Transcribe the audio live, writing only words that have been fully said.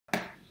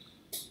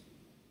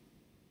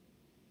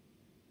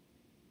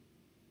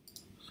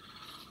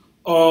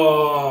Uh,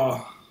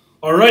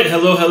 all right.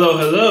 Hello, hello,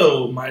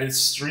 hello. My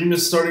stream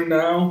is starting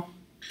now.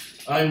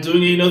 I'm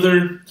doing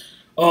another,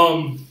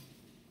 um,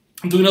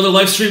 I'm doing another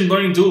live stream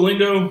learning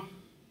Duolingo,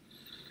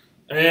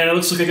 and it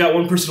looks like I got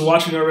one person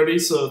watching already.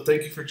 So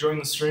thank you for joining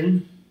the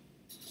stream.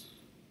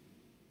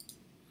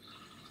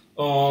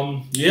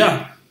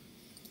 Yeah,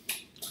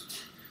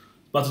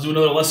 about to do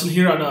another lesson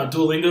here on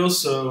Duolingo.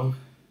 So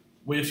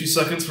wait a few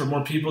seconds for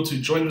more people to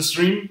join the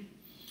stream,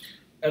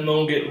 and then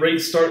we'll get ready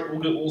to start.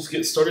 We'll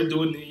get started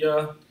doing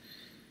the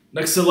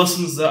next set of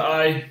lessons that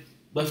I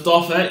left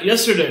off at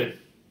yesterday.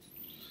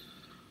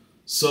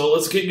 So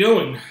let's get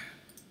going.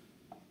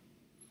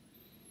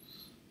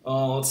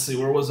 Let's see,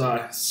 where was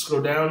I?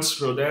 Scroll down,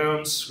 scroll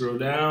down, scroll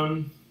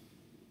down.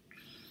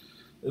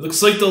 It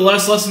looks like the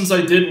last lessons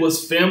I did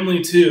was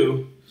family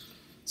too.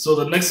 So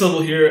the next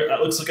level here, it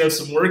looks like I have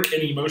some work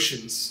and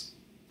emotions.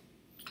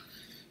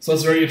 So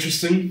that's very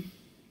interesting.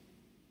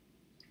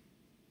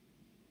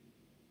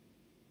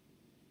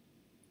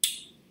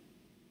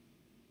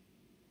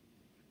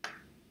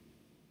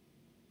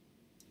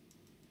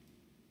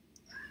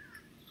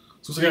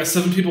 So I got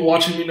 7 people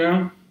watching me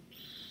now.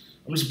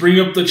 I'm just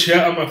bringing up the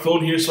chat on my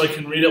phone here so I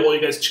can read it while you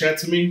guys chat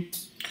to me.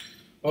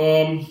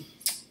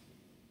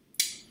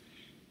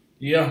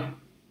 Yeah.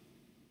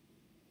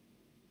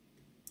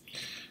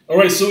 All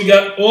right, so we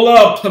got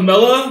Ola,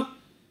 Pamela,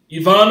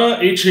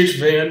 Ivana, HH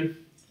Van.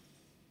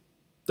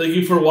 Thank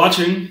you for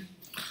watching.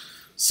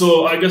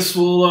 So I guess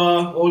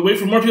while we wait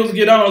for more people to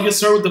get on, I'll get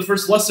started with the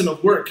first lesson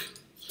of work.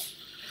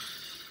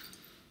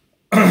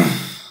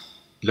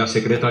 La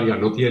secretaria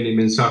no tiene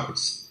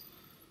mensajes.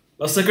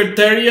 La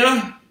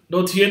secretaria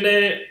no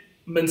tiene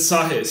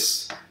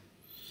mensajes.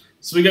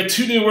 So we got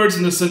 2 new words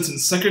in this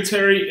sentence,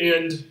 secretary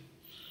and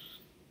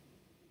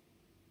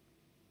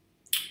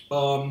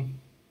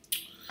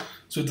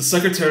so the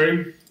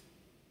secretary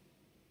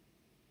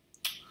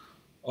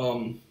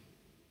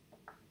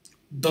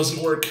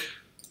doesn't work.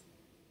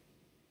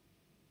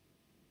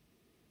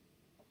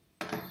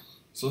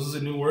 So this is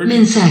a new word.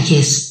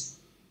 Mensajes.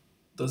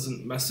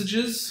 Doesn't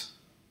messages.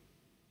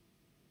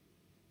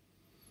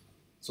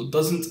 So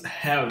doesn't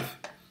have.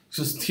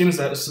 Just tienes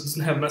that. So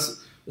doesn't have message.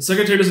 The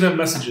secretary doesn't have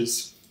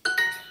messages.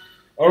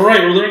 All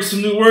right, we're learning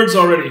some new words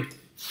already.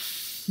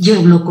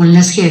 Yo hablo con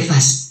las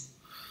jefas.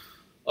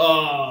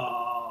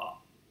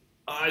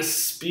 I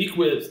speak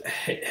with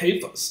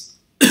jefas.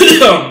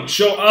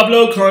 Yo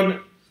hablo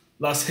con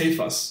las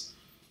jefas.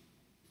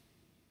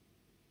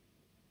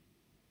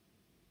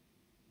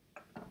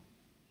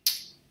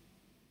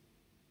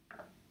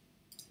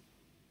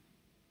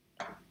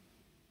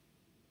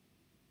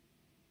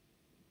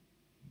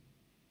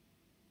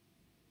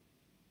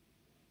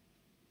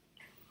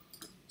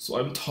 So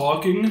I'm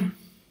talking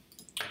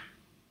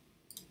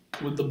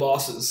with the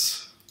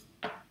bosses.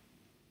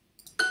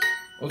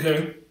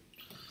 Okay.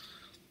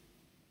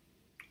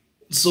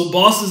 So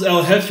boss is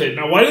el jefe.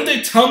 Now, why didn't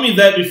they tell me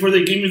that before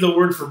they gave me the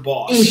word for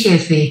boss? El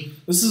jefe.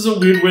 This is a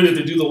weird way that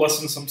they do the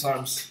lesson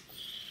sometimes.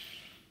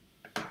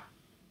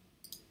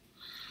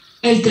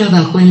 El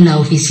trabajo en la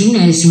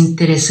oficina es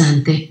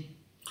interesante.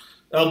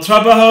 El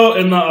trabajo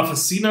en la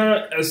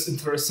oficina es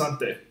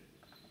interesante.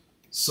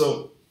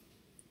 So,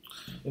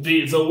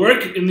 the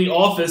work in the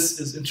office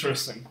is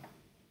interesting.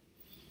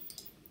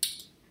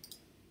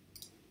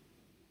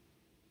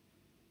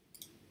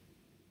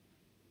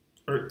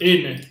 Or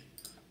in.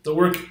 The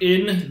work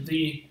in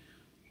the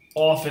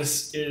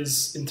office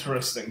is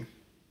interesting.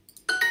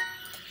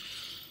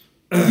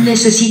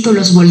 Necesito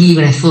los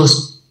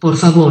bolígrafos, por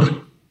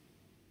favor.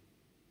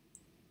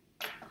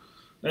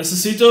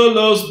 Necesito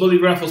los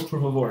bolígrafos, por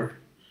favor.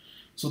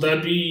 So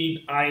that'd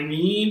be, I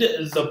need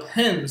the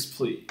pens,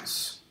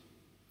 please.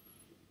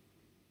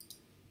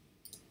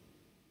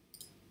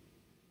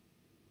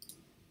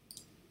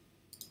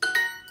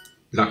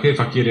 La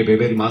jefa quiere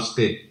beber más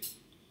té.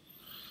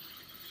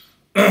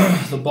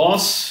 The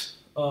boss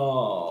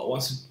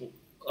wants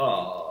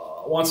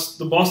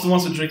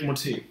to drink more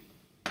tea.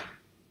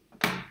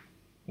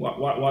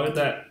 Why did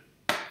that?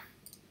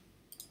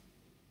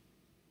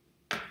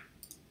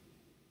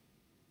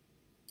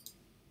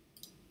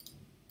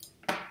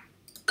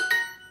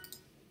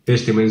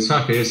 Este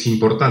mensaje es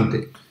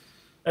importante.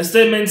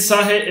 Este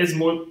mensaje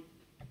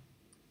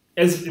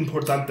es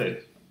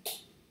importante.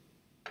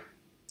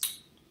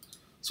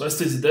 So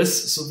este is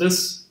this. So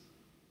this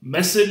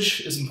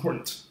message is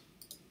important.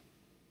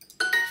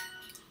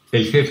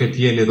 El jefe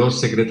tiene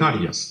 2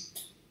 secretarias.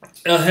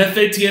 El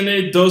jefe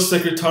tiene 2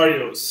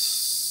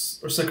 secretarios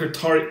or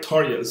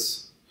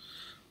secretarias.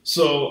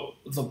 So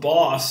the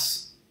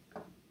boss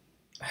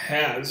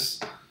has,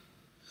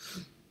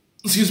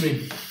 excuse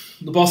me,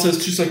 the boss has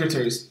 2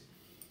 secretaries.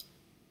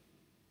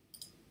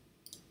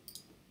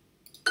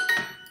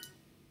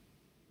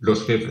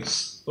 Los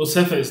jefes. Los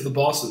jefes, the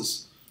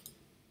bosses.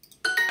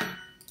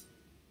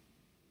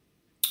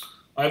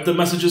 I have the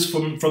messages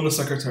from the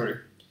secretary.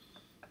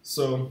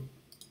 So.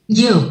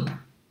 Yo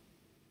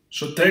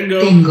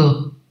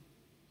tengo.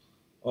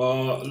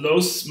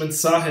 Los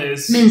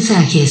mensajes.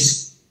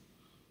 Mensajes.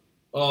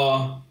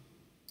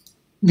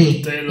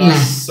 de de la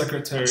la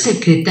secretaria.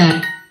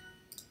 secretaria.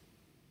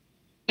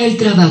 El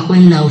trabajo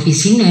en la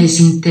oficina es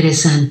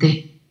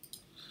interesante.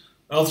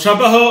 El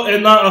trabajo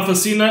en la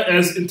oficina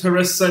es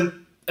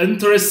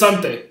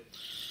interesante.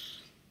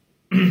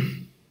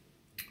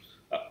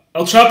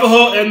 El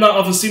trabajo en la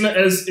oficina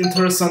es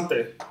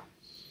interesante.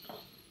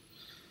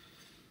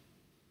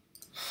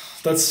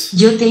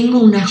 Yo tengo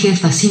una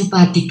jefa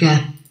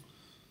simpática.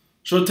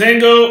 Yo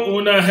tengo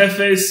una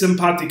jefe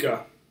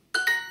simpática.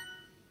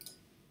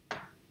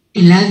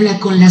 Él habla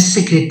con las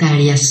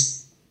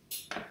secretarias.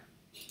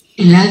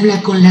 Él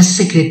habla con las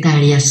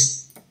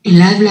secretarias.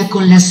 Él habla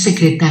con las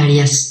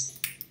secretarias.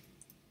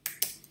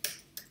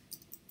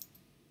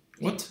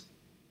 What?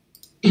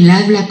 Él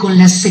habla con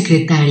las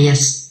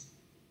secretarias.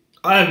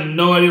 I have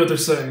no idea what they're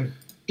saying.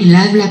 Él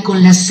habla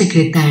con las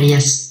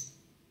secretarias.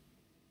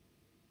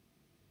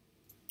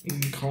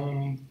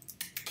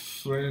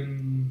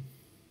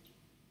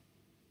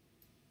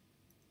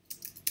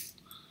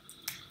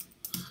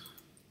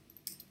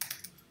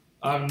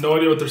 I have no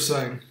idea what they're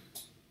saying.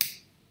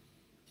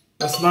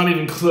 That's not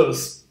even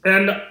close.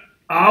 And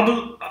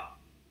habla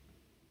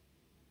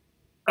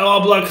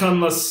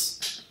con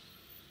las.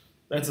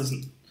 That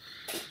doesn't.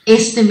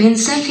 Este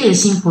mensaje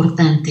es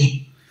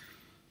importante.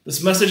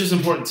 This message is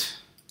important.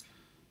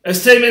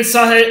 Este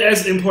mensaje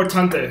es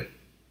importante.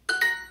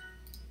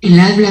 Él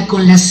habla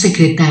con las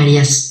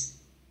secretarias.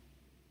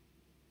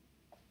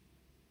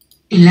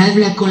 Él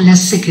habla con las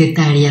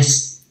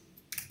secretarias.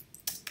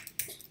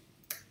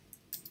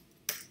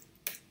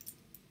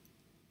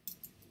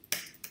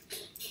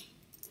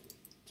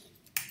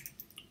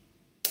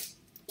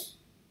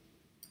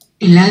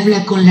 Él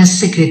habla con las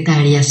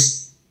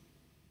secretarias.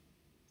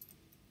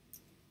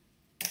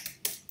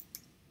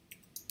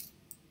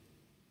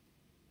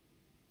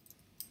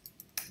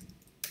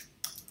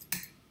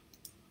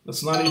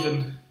 That's not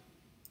even.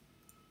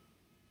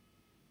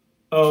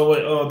 Oh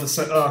wait. Oh,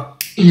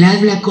 Él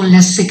habla con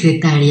las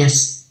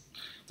secretarias.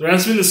 they're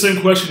asking the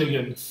same question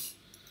again.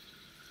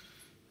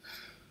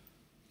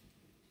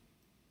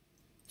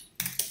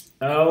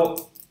 Él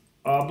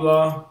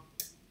habla.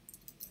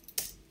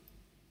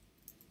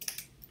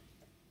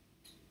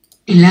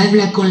 Él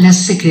habla con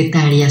las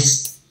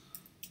secretarias.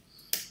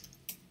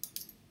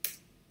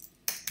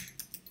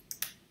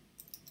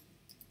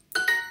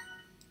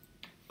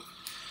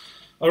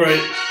 All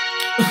right.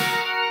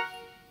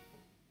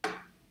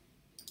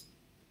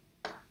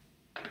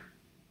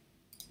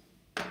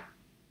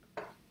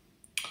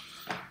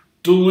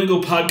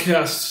 Duolingo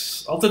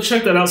podcasts. I'll have to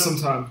check that out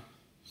sometime.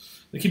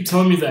 They keep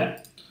telling me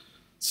that.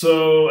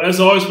 So, as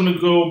always, I'm going to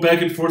go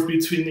back and forth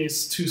between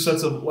these two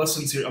sets of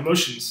lessons here.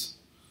 Emotions.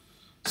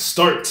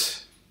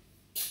 Start.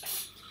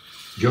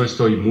 Yo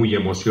estoy muy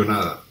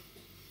emocionada.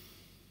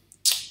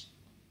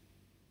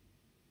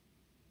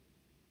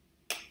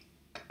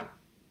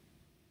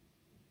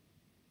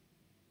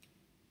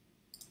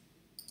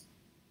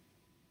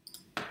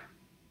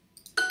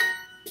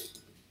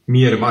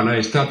 Mi hermana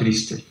está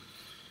triste.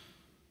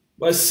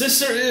 My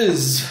sister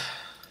is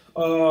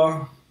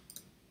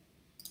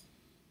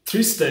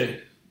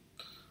triste.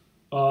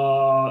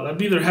 That'd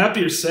be either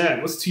happy or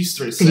sad. What's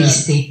triste? Sad.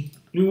 Triste.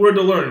 New word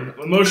to learn.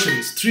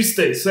 Emotions.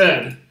 Triste.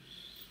 Sad.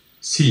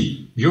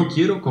 Sí, yo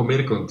quiero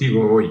comer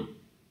contigo hoy.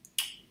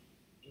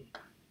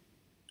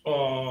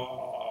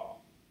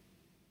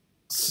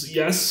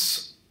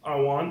 Yes, I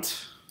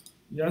want.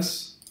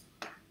 Yes,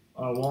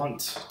 I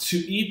want to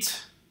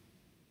eat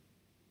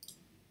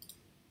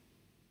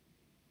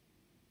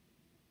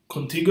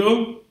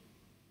contigo.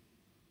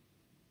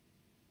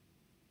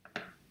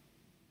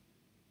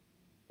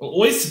 Well,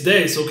 hoy es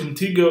today, so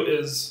contigo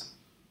is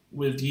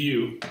with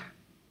you.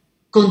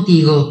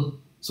 Contigo.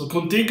 So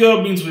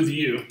contigo means with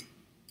you.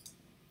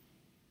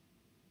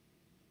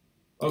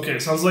 Okay,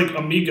 sounds like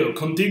amigo.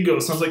 Contigo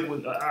sounds like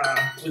with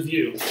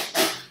you.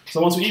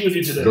 So I want to eat with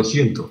you today. Lo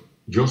siento,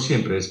 yo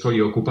siempre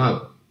estoy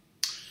ocupado.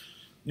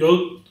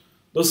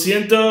 Lo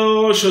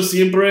siento, yo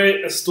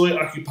siempre estoy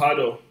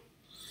ocupado.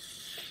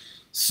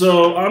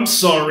 So, I'm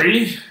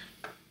sorry.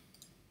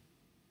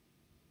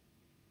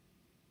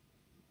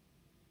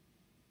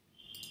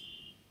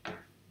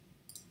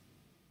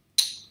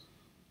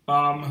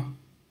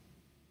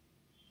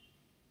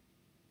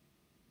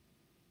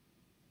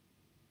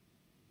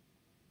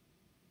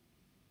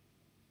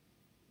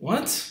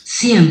 What?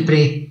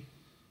 Siempre.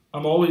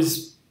 I'm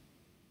always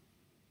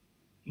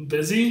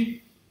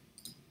busy?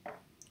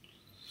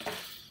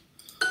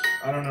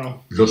 I don't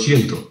know. Lo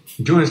siento,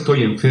 yo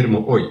estoy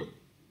enfermo hoy.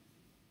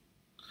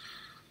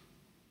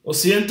 Lo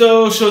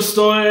siento, yo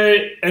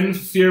estoy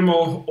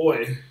enfermo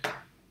hoy.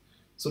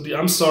 So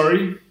I'm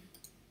sorry.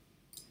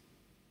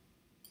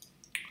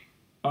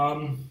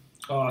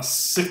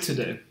 Sick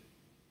today.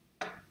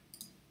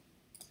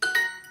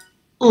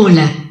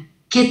 Hola,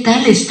 ¿qué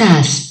tal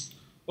estás?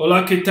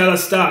 Hola, ¿qué tal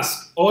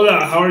estás?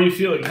 Hola, how are you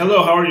feeling?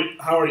 Hello, how are you?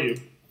 How are you?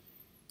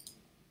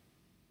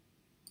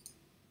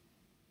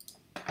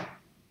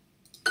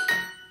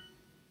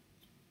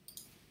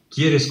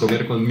 ¿Quieres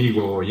comer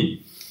conmigo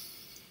hoy?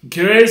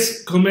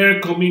 ¿Quieres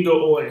comer conmigo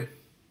hoy?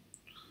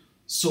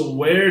 So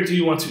where do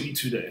you want to eat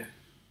today?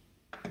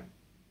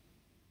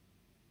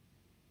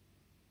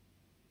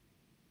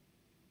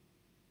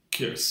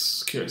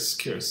 Curious.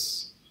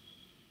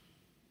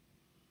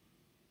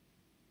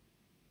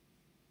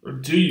 Or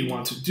do you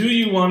want to? Do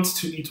you want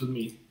to eat with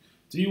me?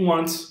 Do you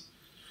want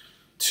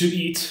to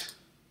eat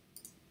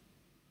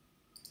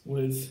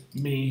with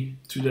me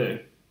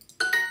today?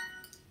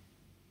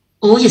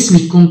 Hoy es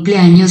mi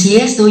cumpleaños y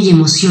estoy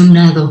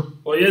emocionado.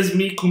 Hoy es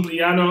mi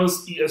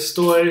cumpleaños y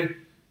estoy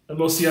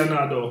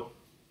emocionado.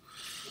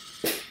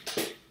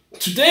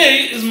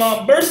 Today is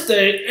my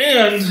birthday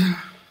and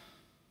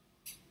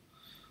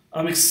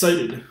I'm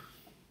excited.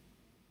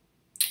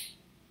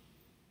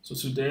 So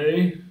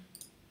today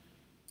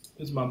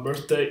is my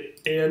birthday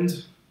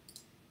and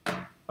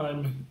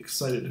I'm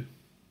excited.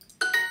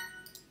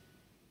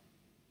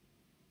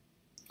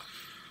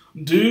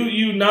 Do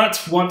you not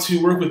want to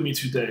work with me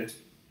today?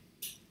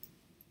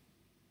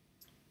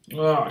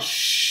 Oh,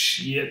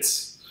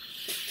 shit.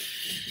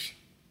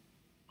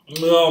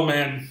 Oh,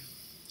 man.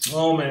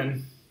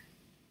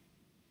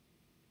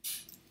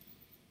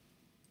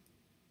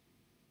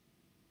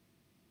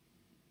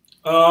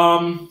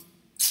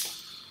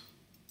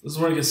 This is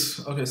where I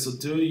guess. Okay, so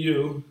do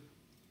you.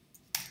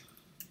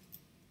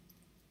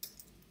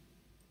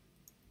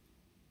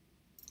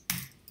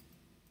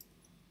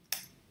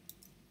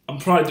 I'm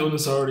probably doing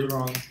this already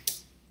wrong.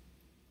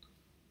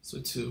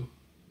 So two.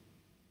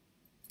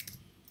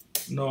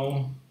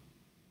 No.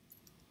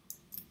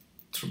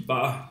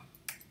 Traba.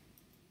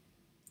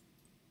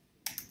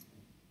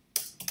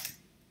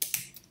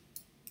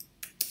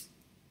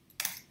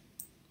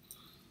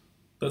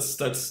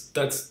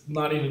 That's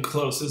not even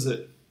close, is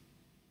it?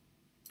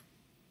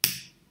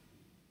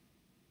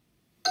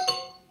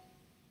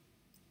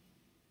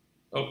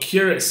 Oh,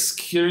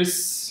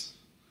 quieres.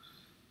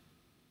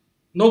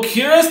 No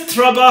quieres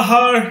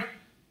trabajar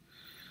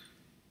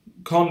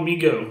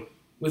conmigo.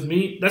 With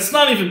me? That's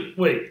not even.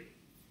 Wait.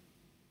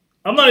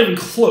 I'm not even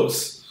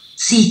close.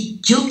 Sí,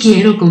 yo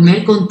quiero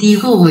comer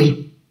contigo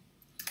hoy.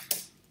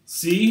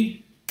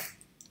 Sí.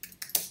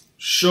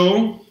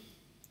 Show.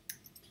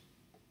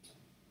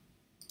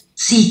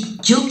 Sí,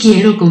 yo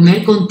quiero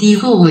comer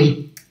contigo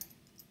hoy.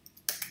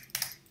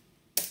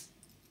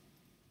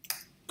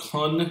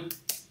 Con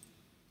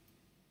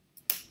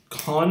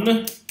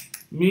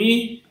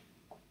me.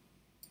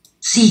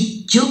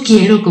 Sí, yo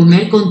quiero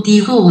comer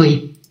contigo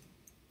hoy.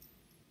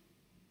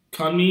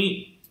 Con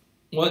me.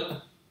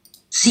 What?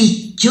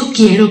 Sí, yo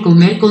quiero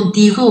comer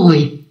contigo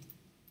hoy.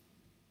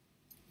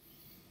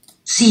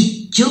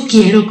 Sí, yo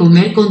quiero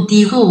comer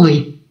contigo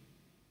hoy.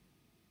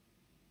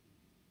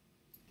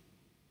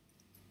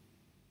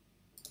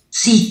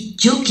 Sí,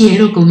 yo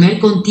quiero comer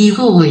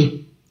contigo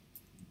hoy.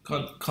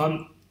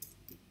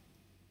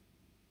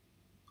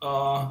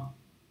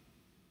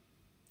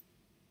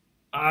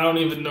 I don't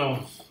even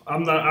know. I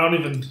don't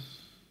even.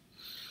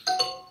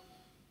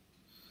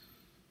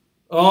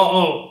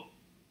 Oh.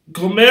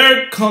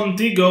 Comer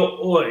contigo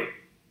hoy.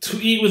 To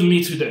eat with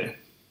me today.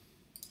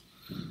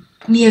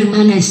 Mi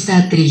hermana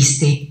está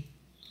triste.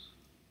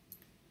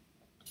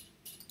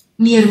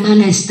 Mi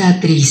hermana está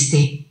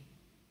triste.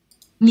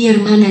 Mi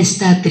hermana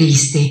está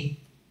triste.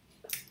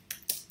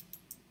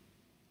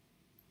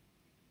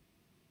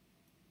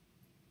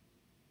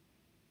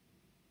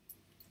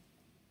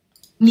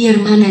 Mi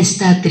hermana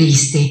está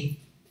triste.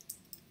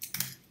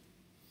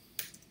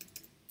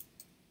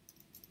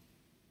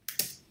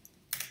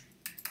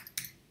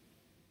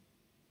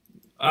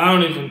 I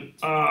don't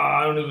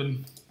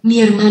even.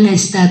 Mi hermana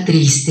está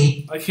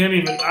triste. I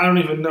don't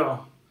even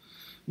know.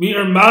 Mi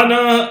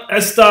hermana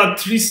está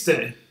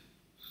triste.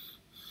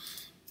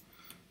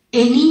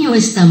 El niño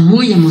está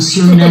muy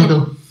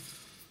emocionado.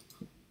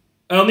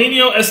 El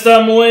niño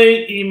está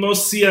muy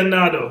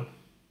emocionado.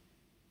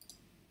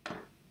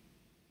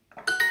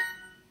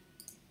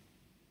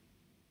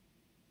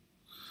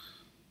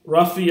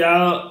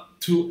 Rafael,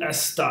 tú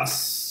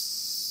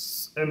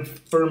estás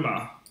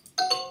enfermo.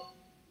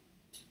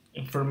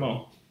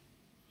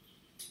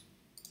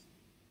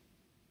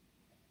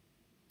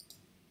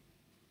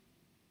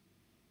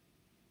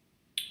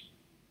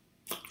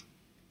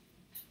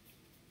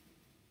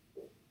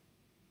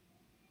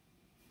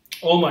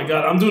 Oh my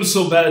god, I'm doing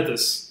so bad at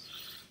this.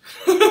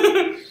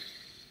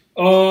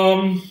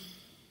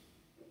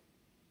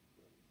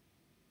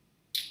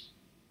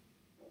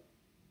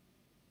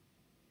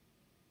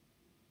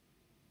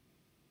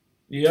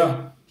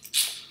 Yeah.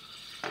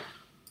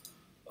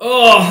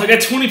 Oh, I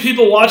got 20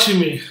 people watching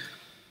me.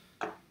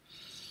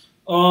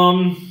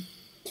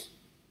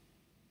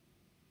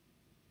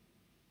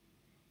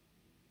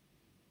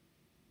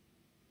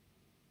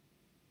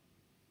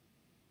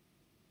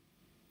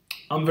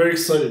 I'm very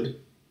excited.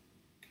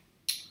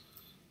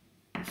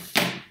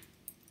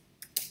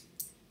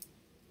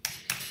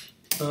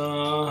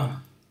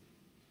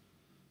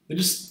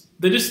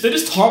 They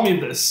just taught me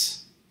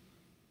this.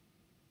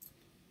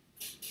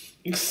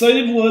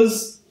 Excited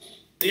was,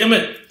 damn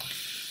it.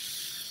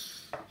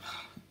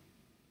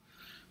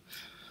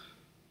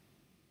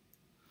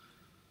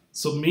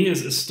 So me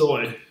is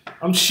estoy.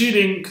 I'm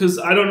cheating because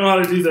I don't know how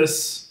to do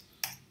this.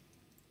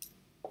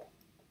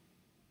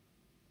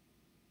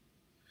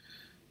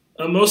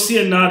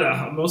 Emocionado.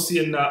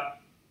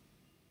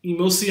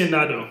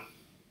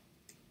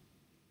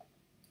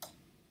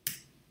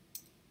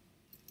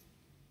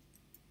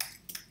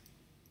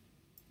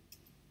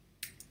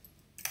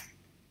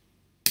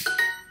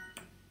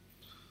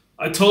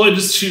 I totally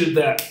just cheated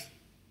that.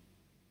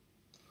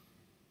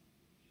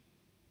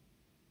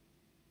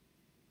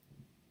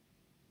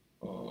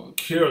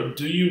 Kiro,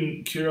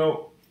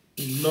 Kiro,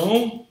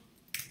 no?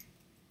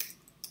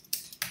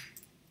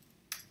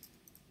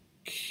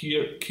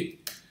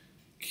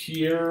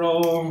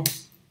 Quiero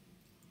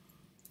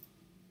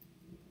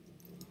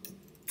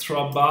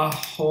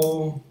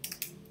trabajo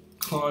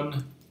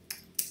con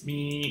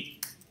mi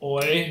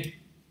hoy.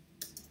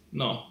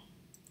 No.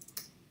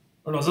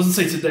 Or no, it doesn't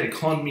say today.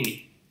 Con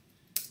me.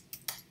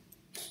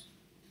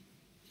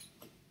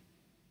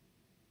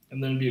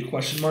 And then be a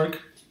question mark.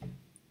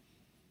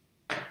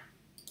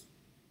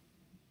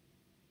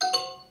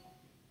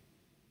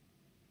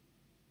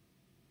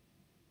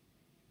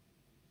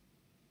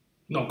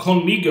 No,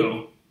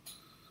 conmigo.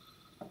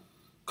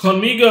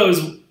 Conmigo is,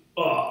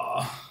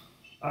 I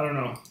don't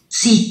know.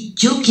 Sí,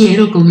 yo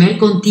quiero comer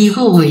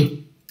contigo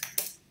hoy.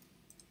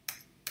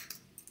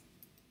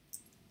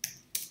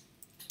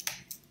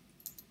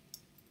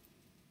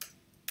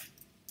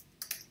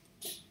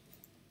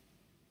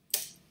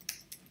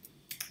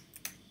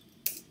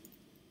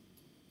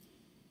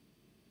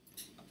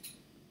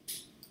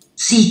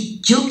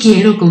 Sí, yo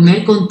quiero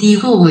comer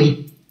contigo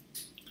hoy.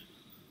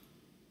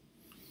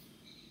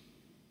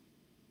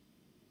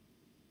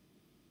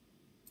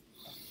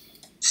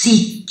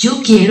 Sí,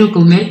 yo quiero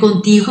comer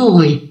contigo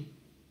hoy.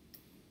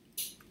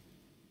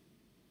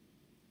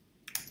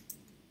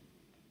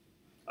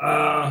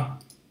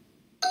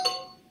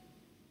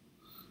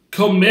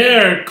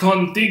 Comer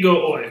contigo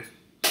hoy.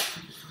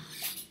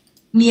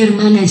 Mi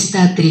hermana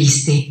está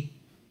triste.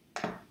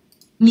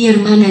 Mi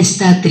hermana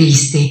está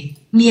triste.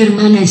 Mi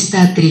hermana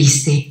está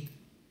triste.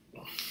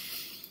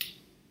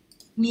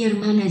 Mi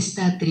hermana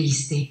está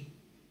triste.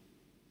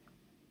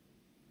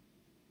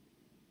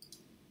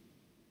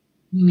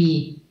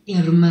 Mi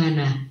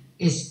hermana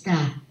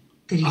está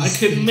triste. I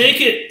could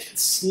make it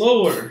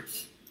slower.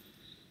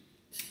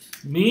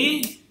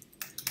 Me,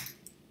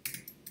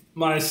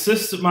 my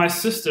sister.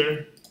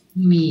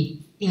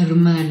 Mi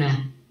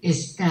hermana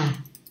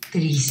está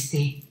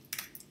triste.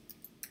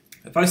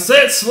 If I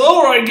say it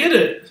slower, I get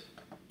it.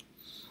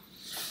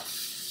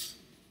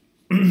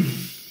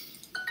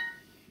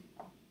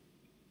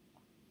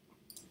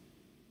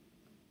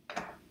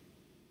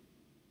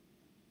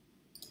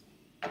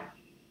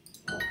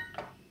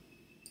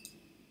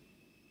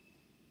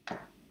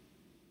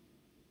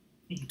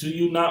 Do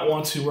you not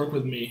want to work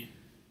with me?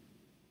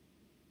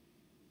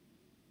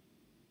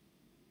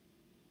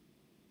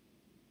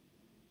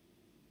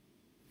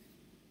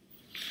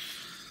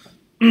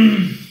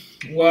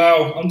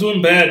 Wow, I'm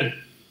doing bad.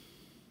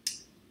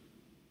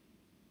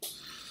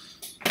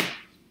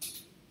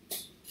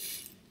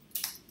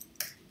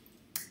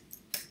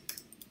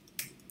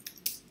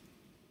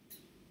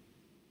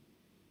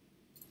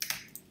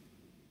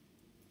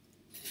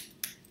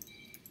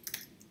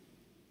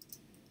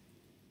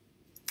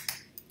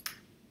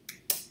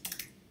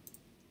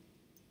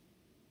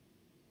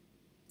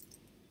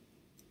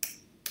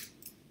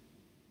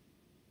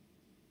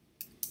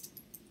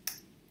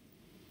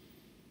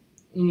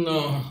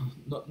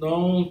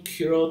 No,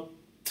 Kiro.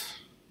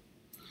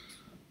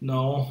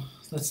 No,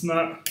 that's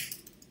not.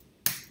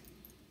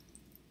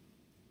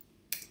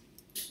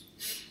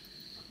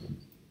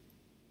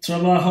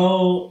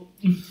 Trabajo.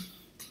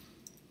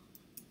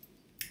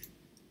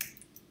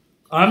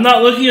 I'm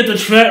not looking at the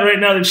chat right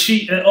now to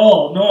cheat at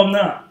all. No, I'm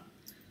not.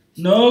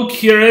 No,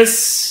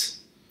 Kiris.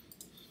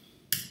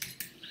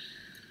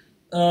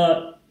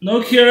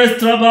 No quieres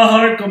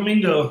trabajar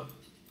conmigo.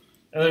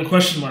 And then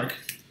question mark.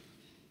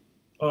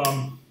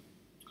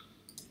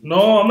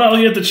 No, I'm not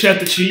looking at the chat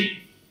to cheat.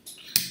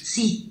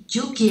 Sí,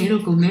 yo quiero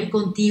comer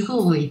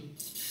contigo hoy.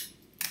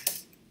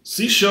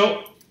 Sí,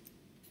 show.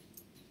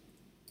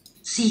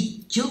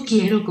 Sí, yo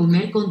quiero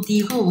comer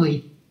contigo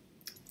hoy.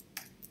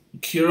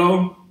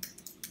 Quiero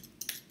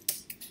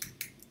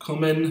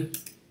comer.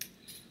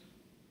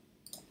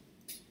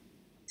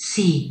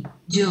 Sí,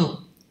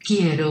 yo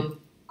quiero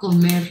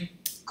comer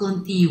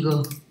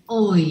contigo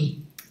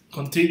hoy.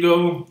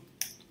 Contigo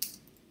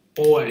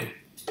hoy.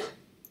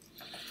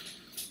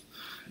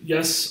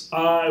 Yes,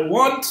 I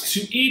want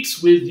to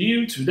eat with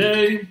you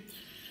today.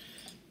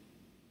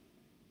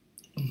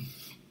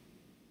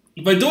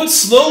 If I do it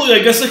slowly,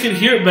 I guess I can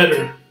hear it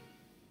better.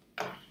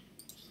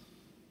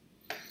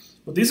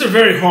 But these are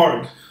very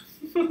hard.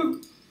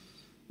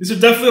 These are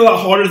definitely a lot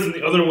harder than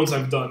the other ones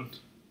I've done.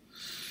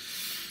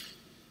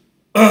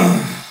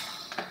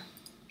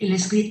 El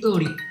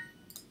escritorio.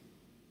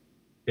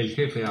 El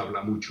jefe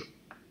habla mucho.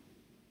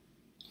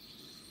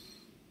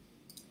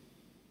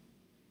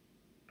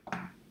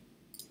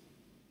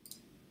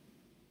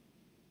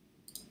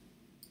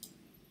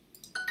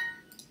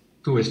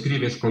 Tú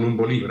escribes con un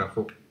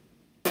bolígrafo.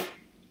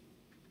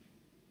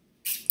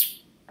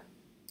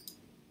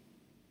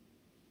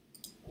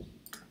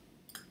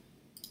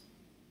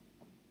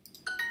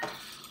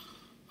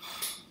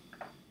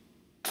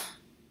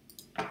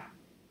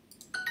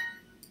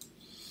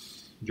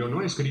 Yo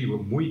no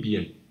escribo muy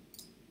bien.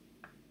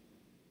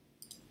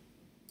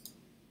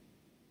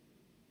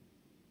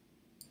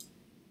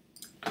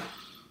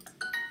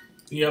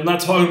 Yeah, I'm not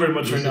talking very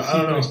much right now. I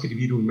don't Necesito know.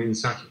 escribir un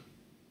mensaje.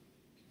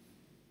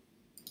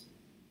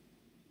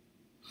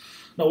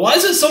 Now, why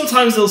is it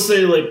sometimes they'll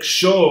say like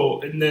show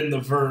and then the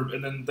verb,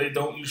 and then they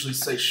don't usually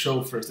say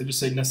show first? They just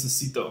say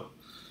necesito.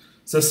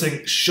 So that's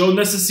saying show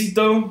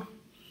necesito,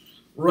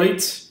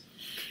 write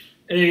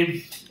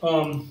a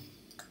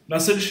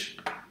message.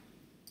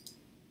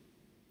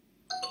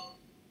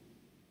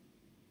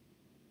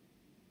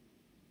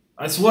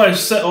 That's what I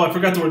said. Oh, I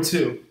forgot the word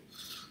too.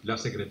 La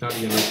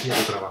secretaria no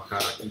quiere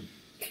trabajar aquí.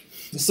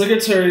 The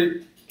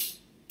secretary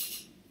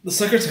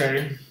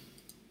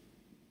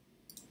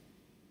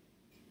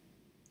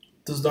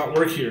does not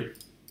work here.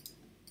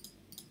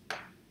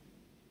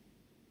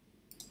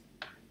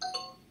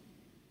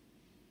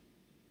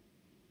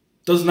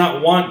 Does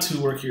not want to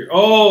work here.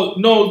 Oh,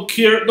 no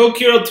quiero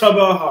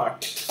trabajar.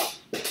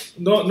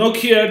 No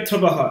quiero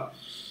trabajar.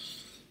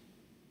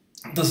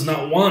 Does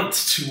not want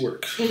to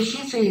work. El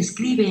jefe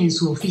escribe en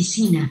su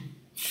oficina.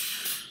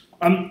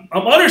 I'm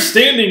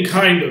understanding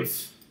kind of,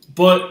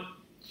 but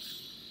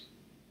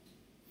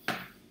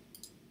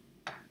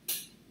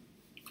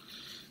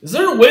is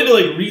there a way to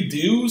like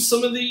redo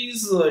some of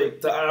these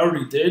like that I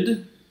already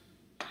did?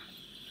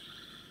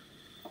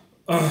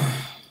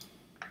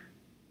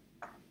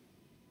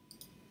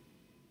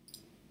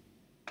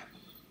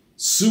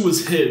 Sue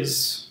is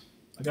his.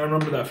 I gotta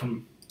remember that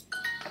from.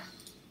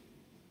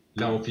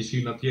 La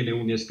oficina tiene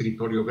un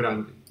escritorio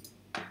grande.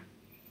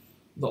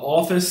 The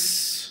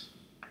office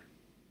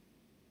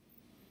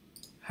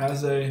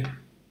has a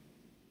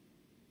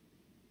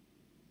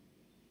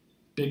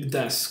big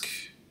desk.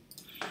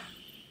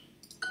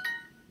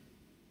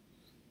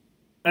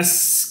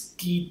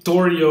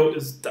 Escritorio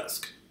is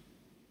desk.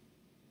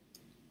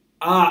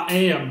 I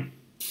am.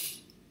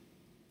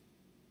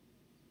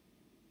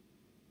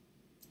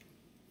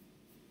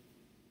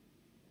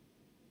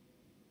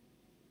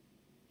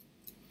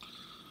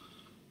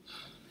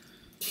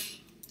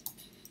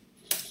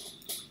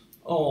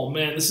 Oh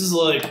man, this is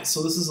like it's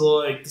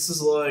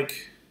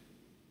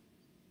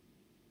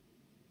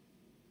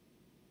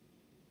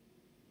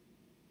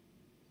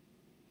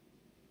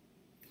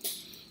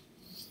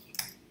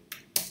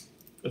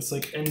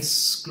like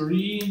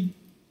inscree.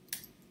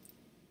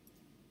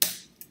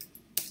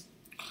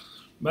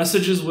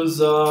 Messages was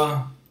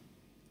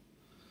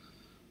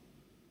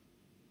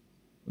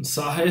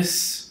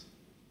mensajes.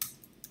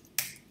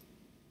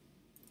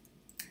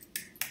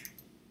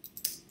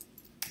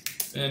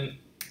 And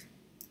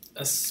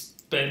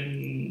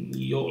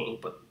Espanol,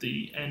 but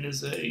the N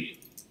is a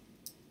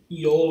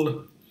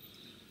yol.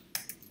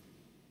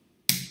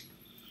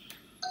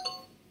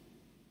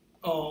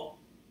 Oh.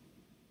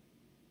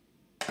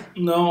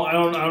 No, I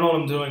don't know what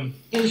I'm doing.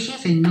 El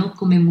jefe no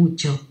come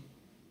mucho.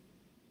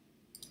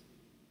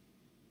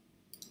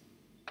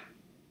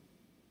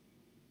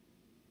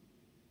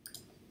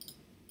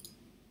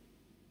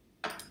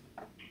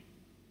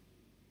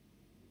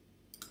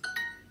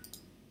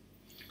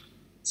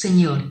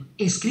 Señor,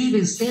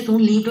 ¿escribe usted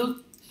un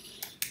libro?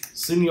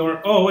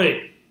 Señor, oh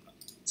wait.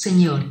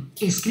 Señor,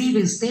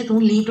 ¿escribe usted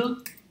un libro?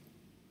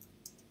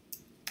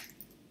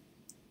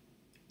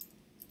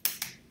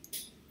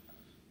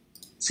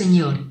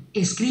 Señor,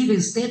 ¿escribe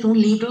usted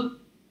un libro?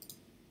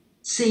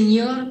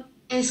 Señor,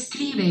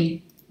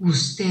 ¿escribe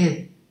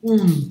usted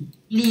un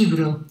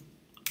libro?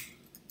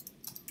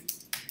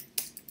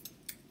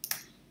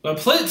 If I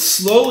play it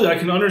slowly, I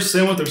can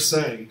understand what they're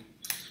saying.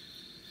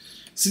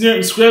 Señor,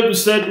 escribe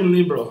usted un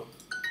libro.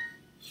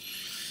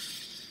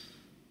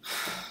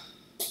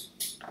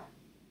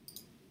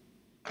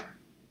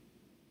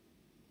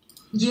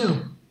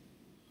 Yo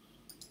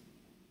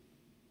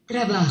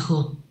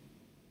trabajo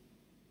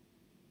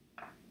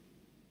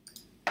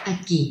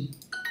aquí.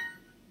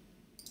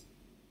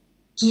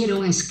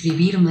 Quiero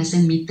escribir más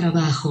en mi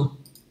trabajo.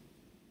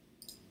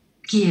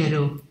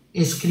 Quiero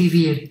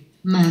escribir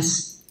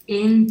más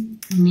en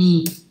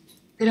mi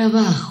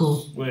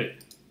trabajo.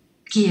 Wait.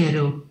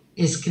 Quiero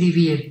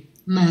escribir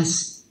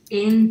más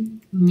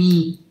en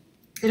mi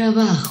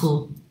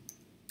trabajo.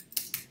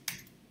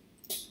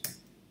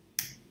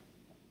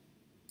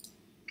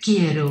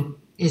 Quiero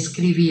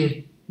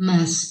escribir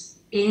más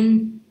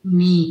en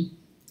mi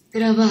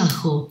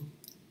trabajo.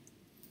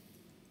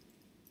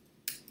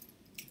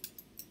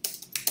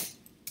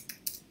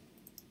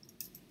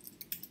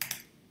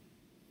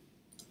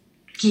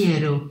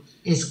 Quiero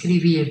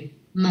escribir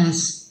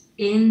más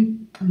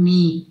en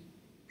mi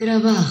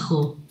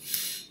trabajo.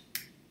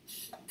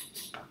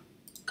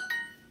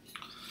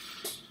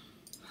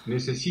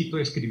 Necesito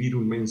escribir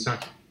un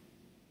mensaje.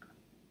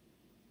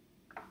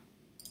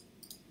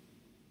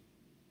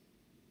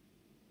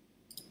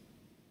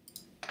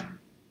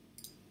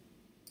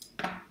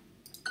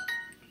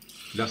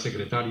 La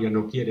secretaria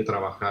no quiere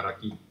trabajar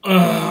aquí.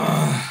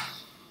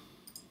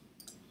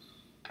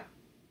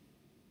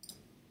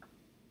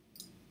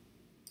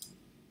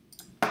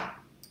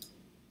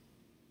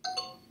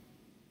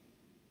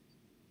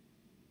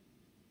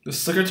 The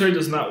secretary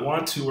does not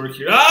want to work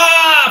here.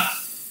 Ah!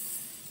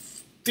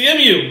 Damn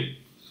you!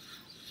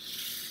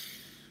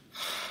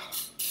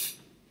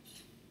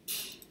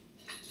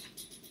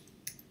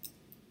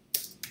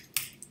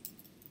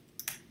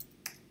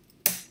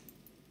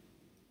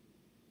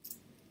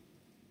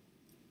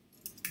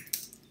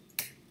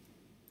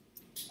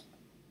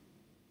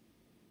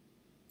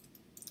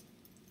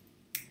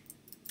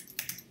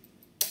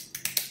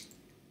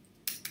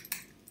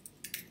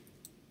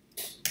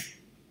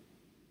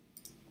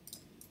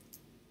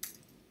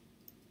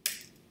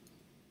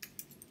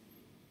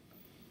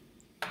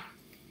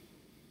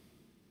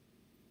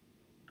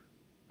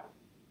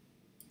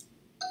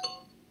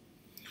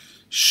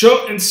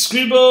 Yo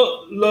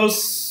inscribo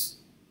los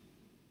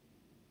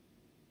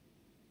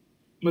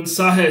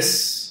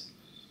mensajes.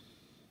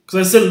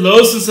 Because I said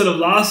los instead of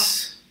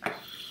las.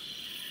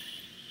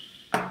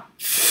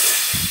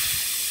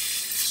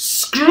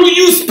 Screw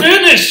you,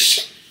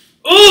 Spanish!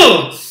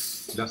 Ugh!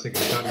 La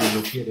secretaria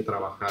no quiere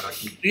trabajar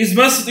aquí. These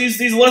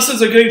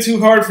lessons are getting too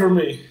hard for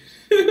me.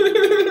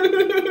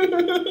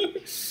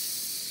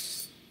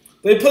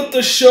 They put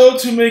the show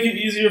to make it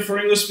easier for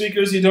English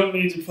speakers. You don't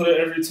need to put it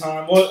every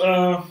time.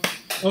 What?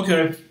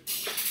 Okay.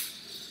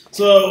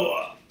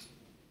 So,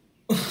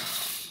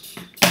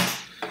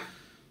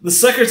 the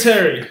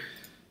secretary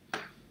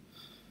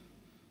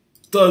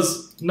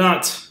does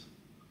not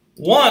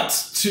want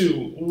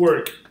to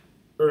work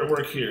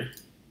here.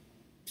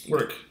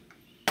 Work.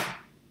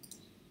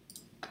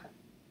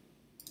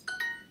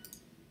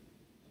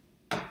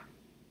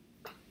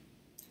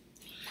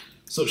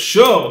 So,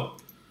 show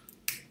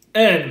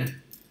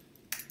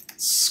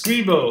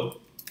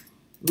escribo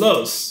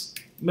los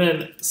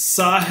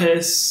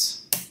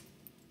mensajes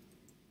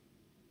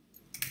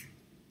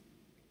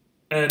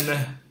en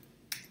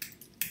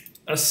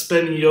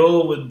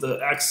español with the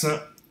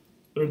accent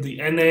or the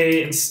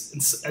NA and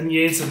NAs and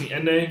the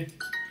NA.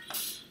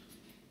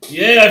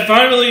 Yeah, I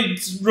finally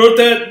wrote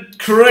that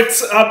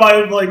correct on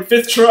my like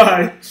 5th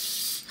try.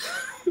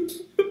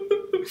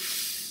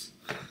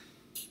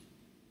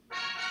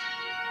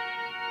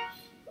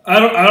 I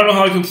don't know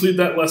how I complete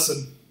that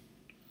lesson.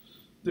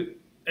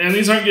 And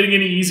these aren't getting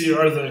any easier,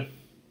 are they?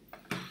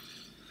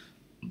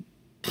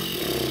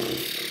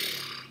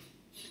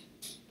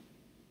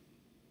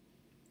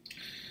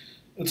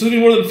 It took me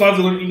more than 5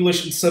 to learn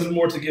English and 7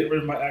 more to get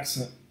rid of my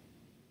accent.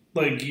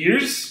 Like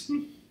years?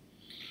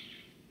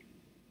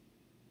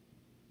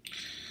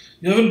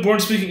 You haven't born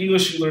speaking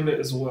English, you learned it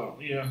as well.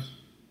 Yeah.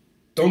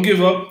 Don't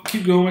give up.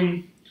 Keep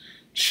going.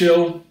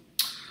 Chill.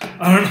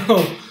 I don't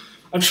know.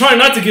 I'm trying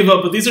not to give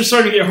up, but these are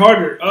starting to get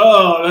harder.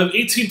 Oh, I have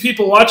 18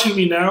 people watching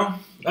me now.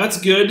 That's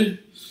good.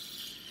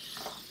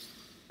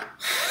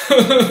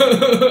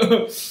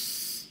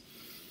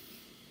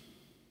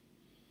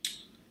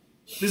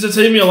 These are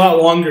taking me a lot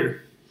longer.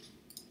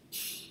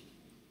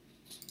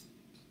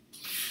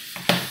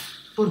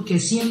 Porque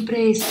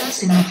siempre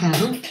estás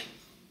enojado.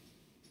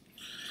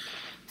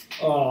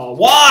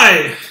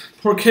 Why?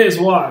 Por qué is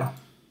why.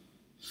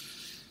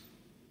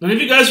 None of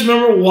you guys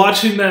remember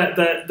watching that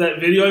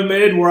video I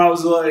made where I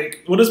was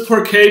like, what does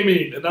por qué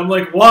mean? And I'm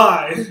like,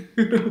 why?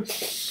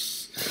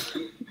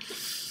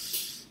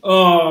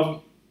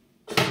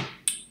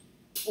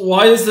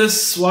 Why is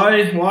this?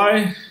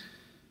 Why?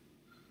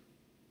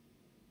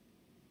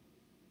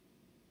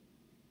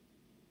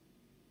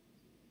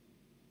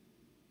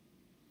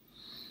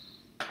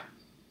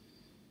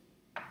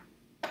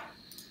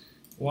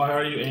 Why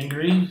are you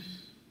angry?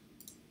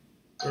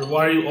 Or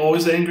why are you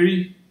always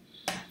angry?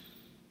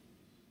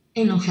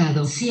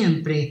 Enojado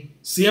siempre.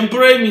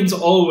 Siempre means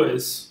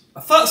always. I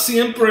thought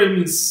siempre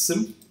means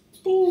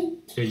simple.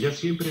 Ella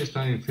siempre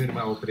está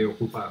enferma o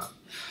preocupada.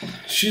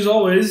 She's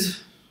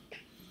always.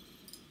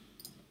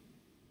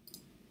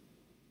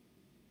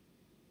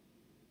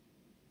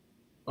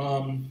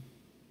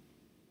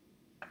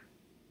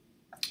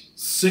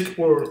 Sick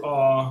or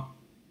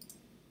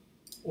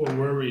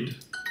worried.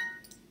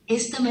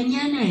 Esta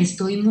mañana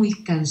estoy muy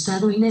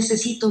cansado y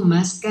necesito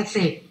más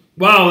café.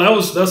 Wow,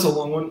 that's a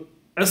long one.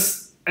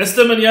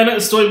 Esta mañana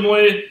estoy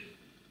muy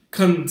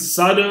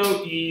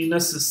cansado y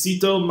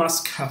necesito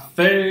más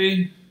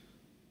café.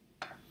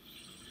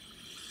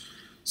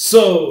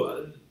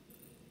 So,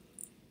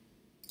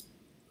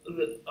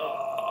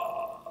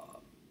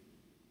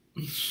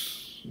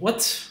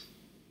 what?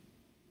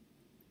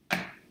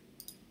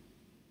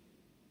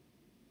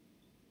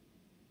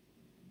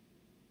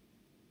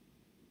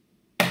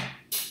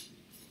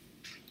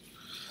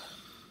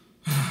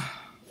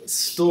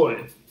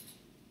 Estoy.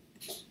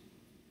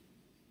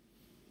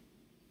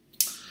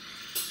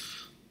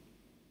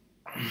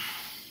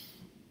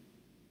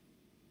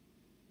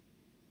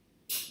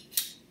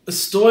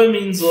 Estoy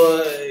means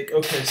like,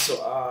 okay, so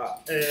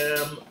I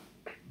am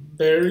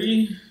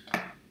very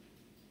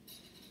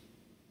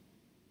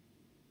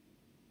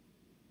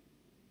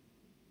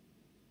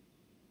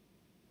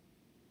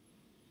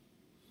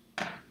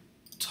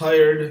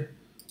tired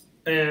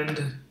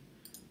and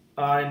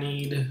I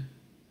need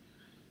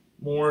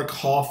more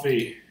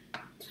coffee.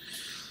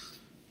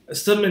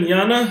 Esta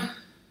mañana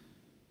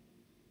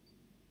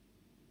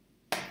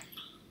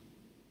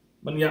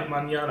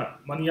Mañana.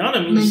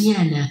 Mañana means...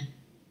 Mañana.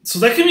 So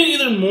that can mean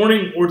either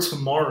morning or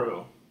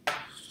tomorrow.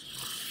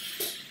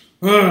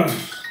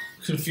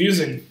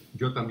 Confusing.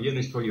 Yo también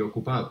estoy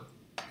ocupado.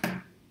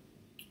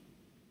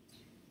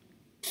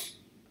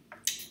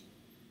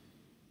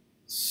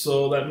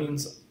 So that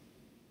means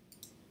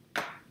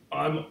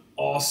I'm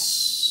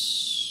also...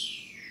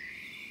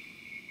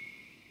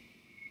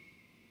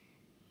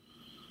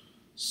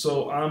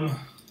 So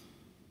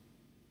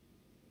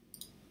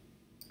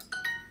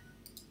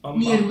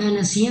Mi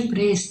hermana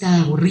siempre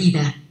está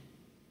aburrida.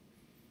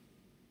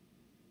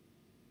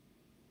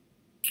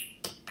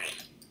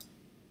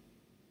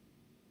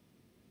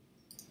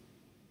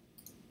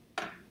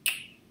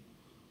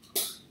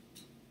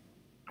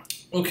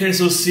 Okay,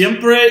 so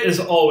siempre is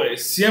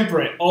always.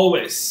 Siempre,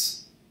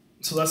 always.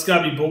 So that's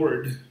gotta be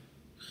bored.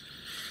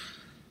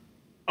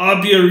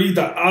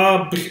 Abierita.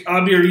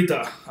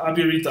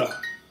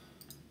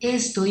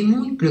 Estoy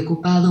muy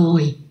preocupado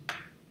hoy.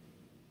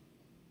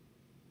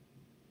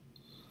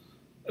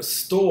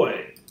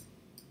 Estoy.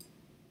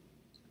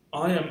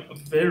 I am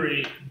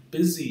very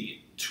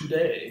busy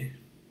today.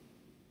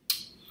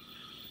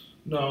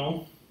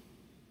 No.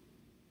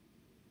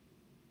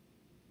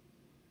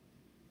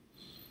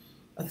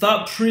 I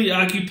thought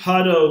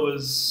preoccupado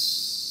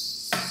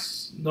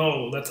was...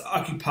 No, that's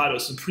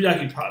occupado, so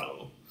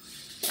preoccupado.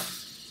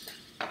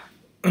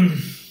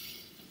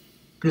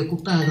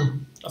 Preocupado.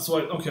 That's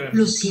why, okay.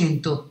 Lo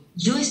siento,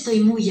 yo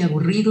estoy muy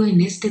aburrido en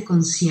este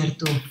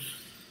concierto.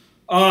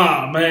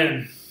 Ah,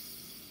 man.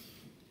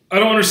 I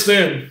don't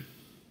understand.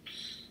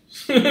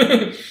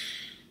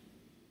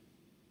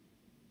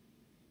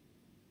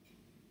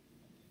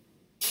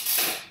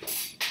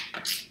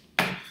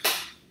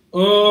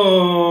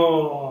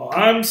 Oh,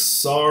 I'm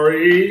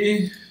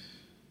sorry.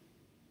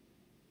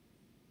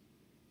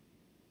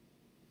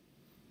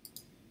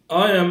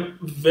 I'm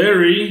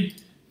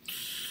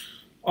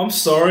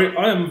sorry.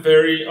 I am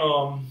very,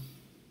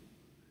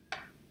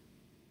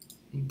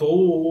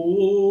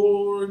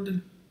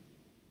 bored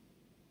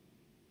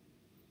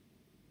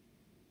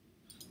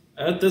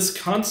at this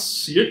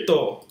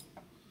concierto.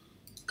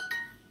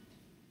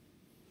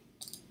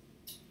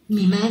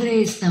 Mi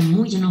madre está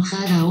muy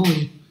enojada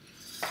hoy.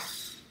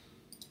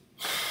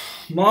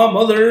 My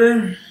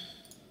mother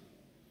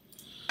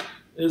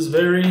is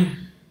very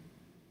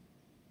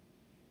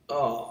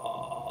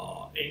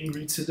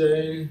angry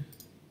today.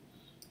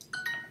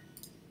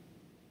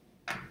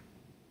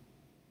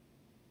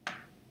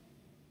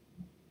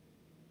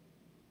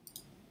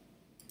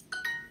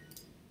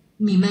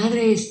 Mi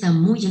madre está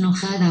muy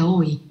enojada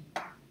hoy.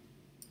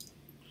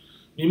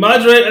 Mi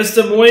madre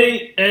está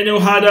muy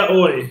enojada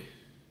hoy.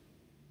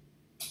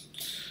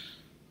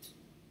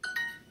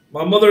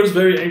 My mother is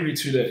very angry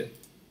today.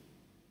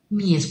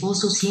 Mi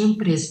esposo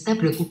siempre está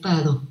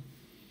preocupado.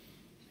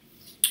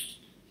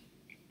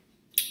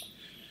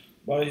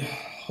 My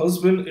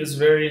husband is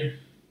very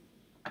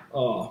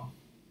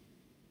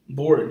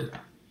bored.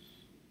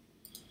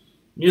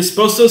 Mi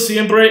esposo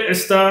siempre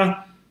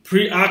está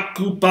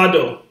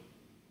preocupado.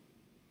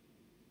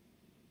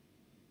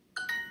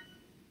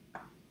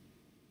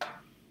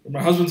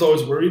 My husband's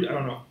always worried? I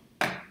don't know.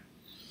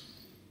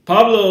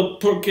 Pablo,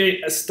 ¿por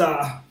qué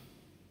está?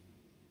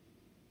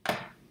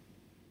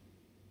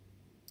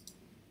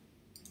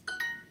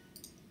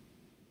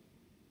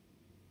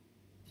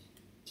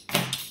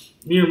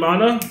 Mi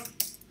hermana?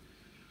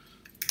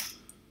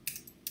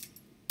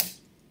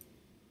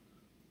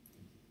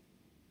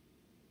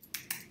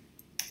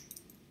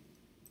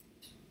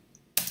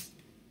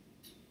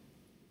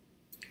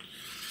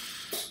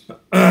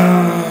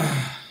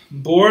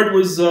 Bored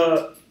was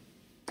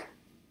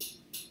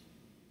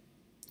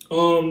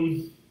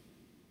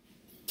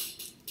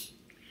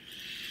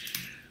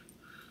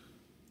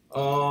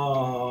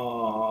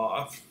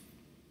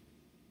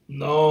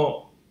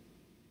no,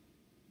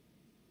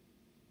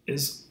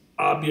 is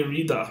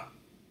aburrida.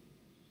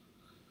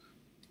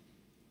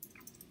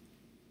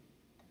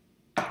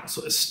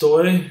 So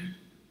estoy,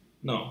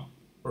 no,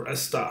 or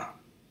está.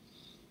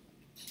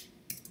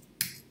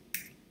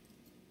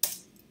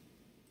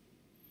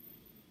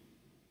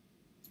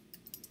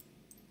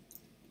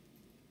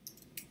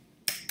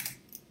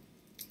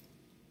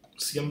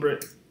 Siempre.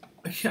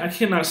 I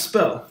cannot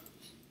spell.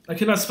 I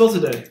cannot spell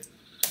today.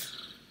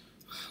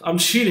 I'm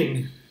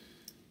cheating.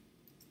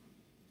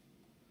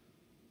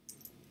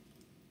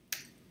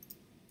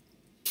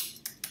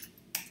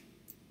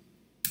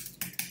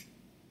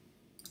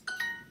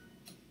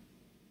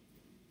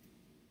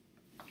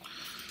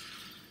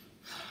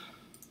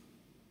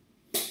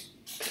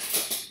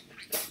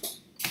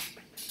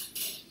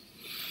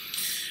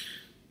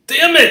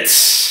 Damn it!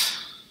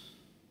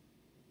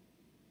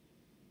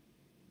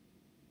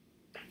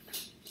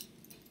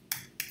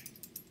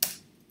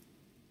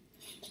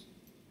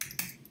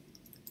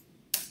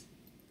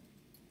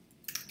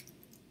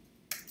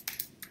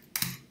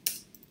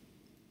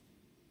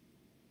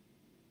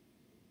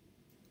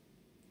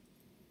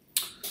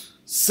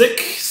 Sick.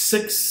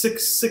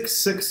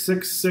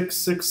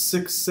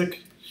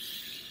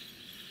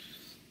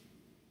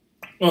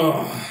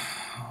 Oh.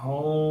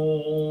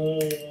 Oh.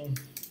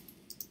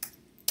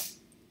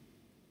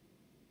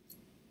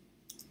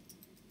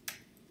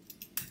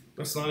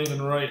 That's not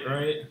even right?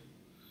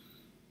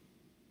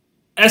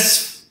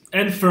 Es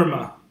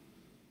enferma.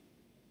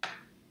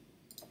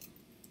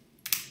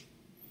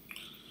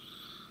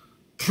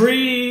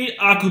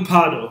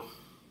 Preocupado.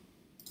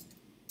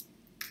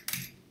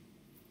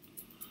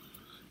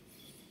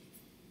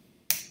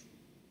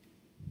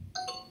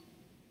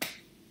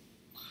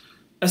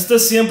 Está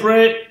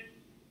siempre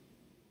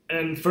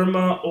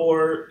enferma,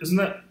 or isn't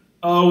that?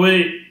 Oh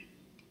wait.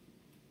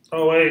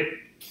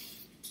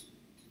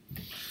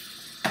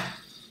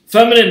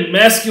 Feminine,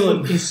 masculine.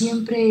 Porque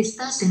siempre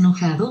estás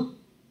enojado.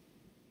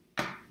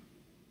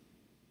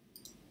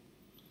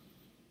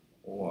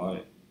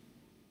 Why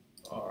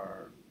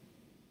are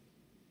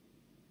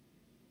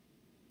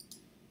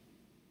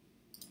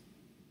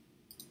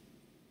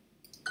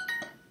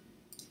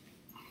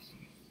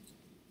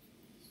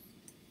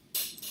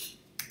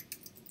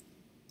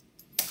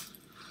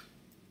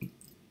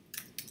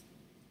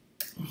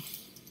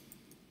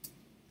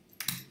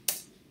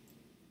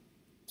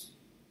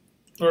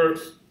or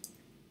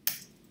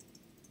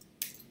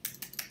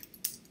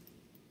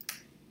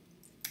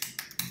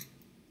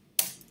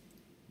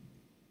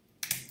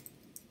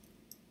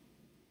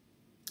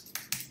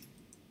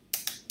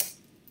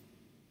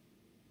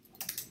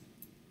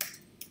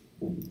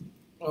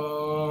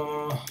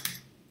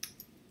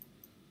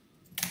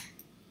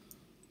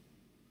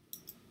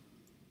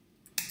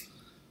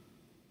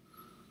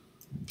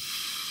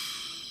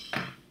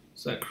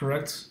is that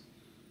correct?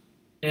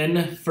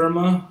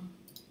 Enferma.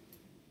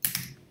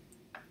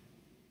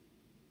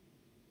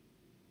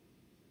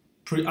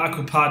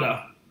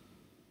 Preocupada.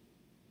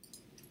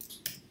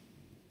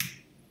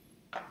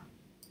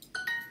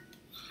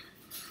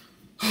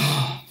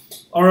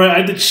 Alright,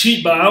 I did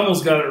cheat, but I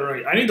almost got it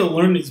right. I need to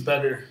learn these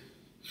better.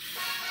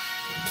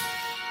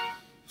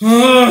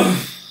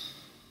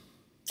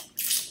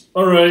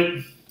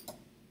 Alright.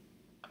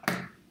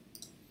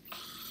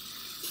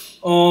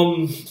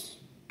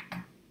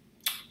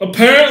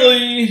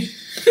 Apparently...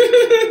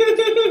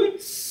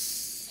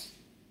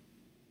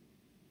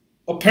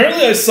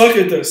 Apparently I suck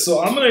at this,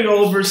 so I'm gonna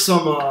go over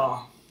some,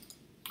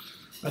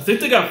 I think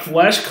they got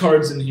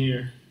flashcards in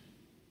here.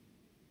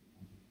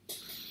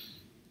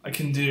 I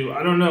can do.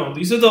 I don't know.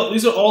 These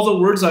are all the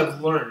words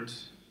I've learned.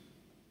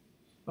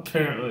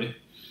 Apparently.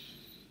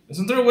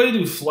 Isn't there a way to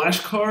do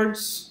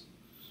flashcards?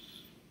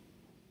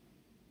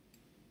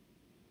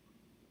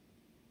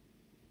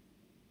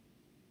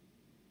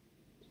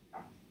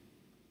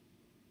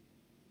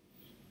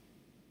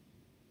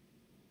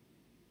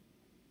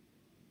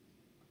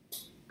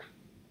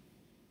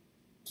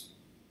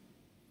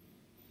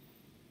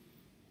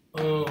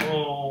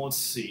 Let's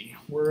see.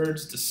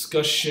 Words,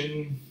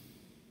 discussion.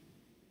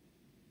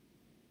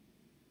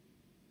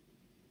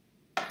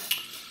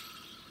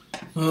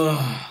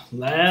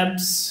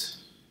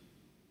 Labs.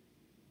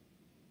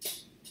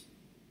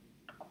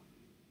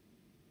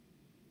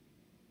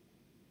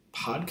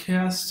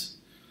 Podcast.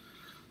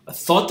 I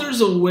thought there's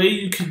a way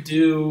you could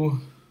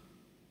do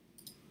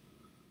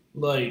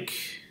like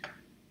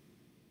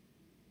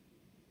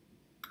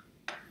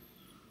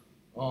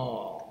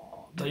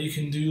that you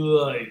can do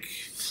like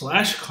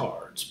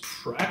flashcards.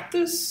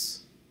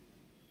 Practice?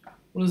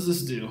 What does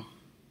this do?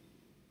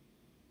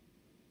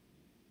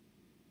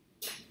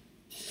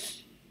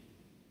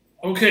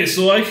 Okay,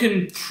 so I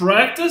can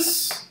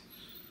practice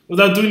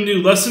without doing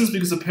new lessons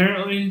because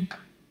apparently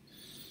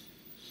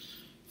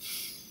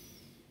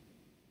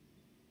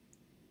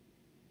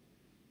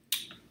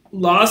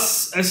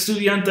los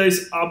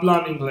estudiantes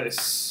hablan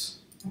inglés.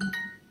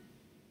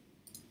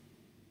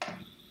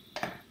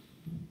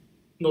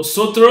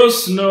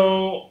 Nosotros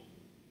no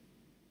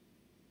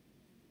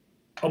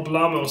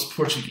hablamos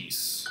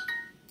portugués.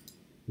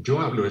 Yo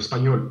hablo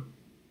español.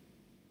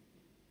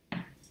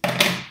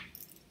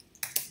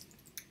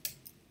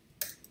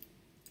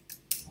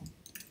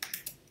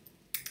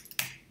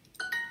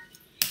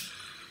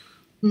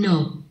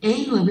 No,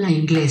 él no habla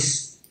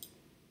inglés.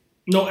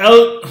 No,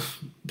 él...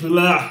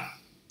 Blah.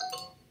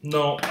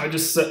 No, I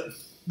just said...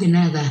 De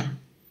nada.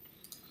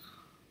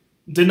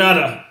 De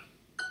nada.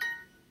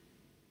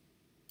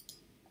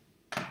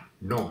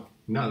 No,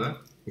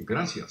 nada,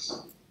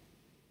 gracias.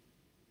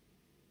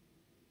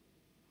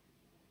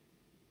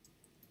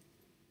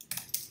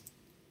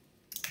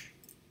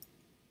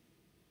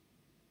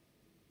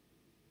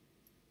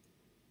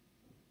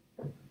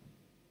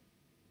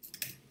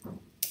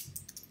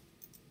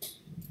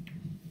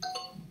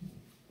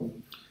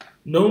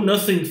 No,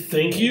 nothing,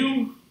 thank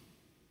you?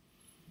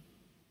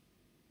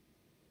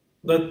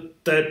 That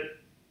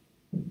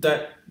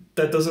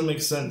doesn't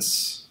make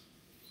sense.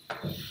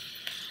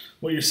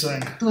 What you're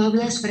saying. ¿Tú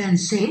hablas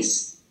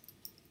francés?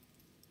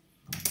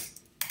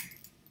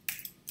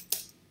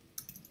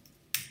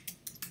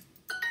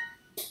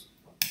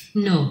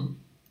 No,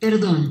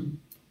 perdón.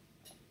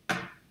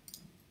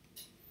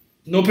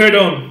 No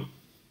perdón.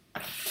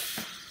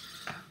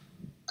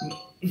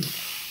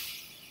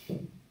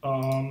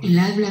 Él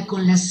habla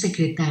con las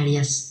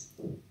secretarias.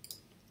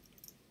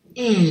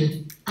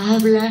 Él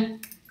habla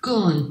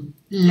con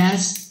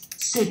las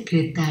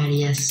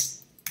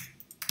secretarias.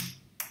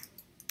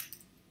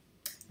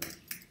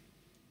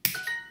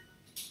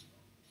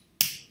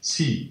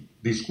 Sí,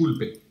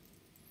 disculpe.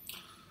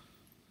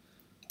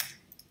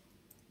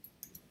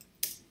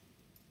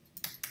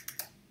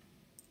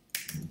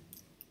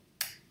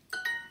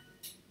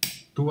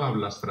 ¿Tú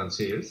hablas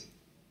francés?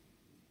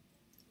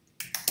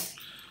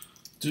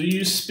 Do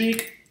you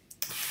speak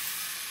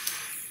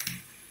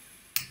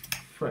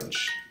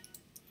French?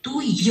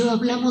 Tú y yo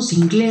hablamos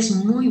inglés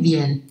muy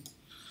bien.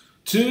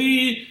 Tú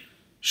y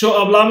yo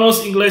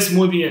hablamos inglés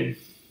muy bien.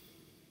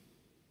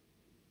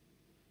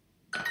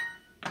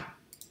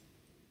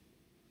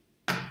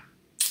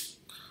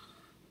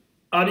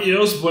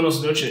 Adiós,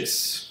 buenas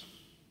noches.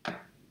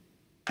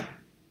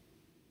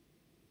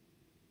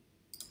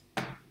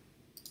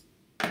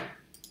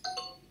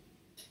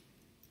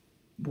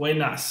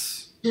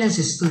 Buenas. Las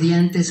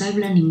estudiantes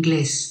hablan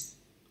inglés.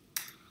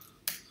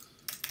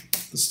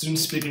 The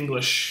students speak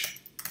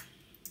English.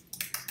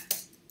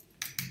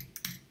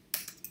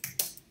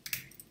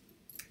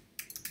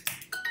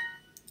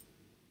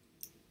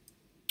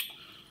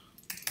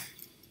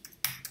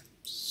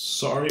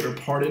 Sorry or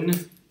pardon.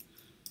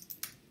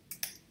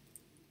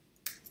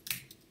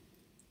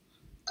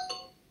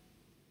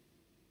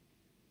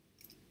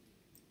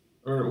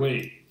 Or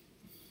wait.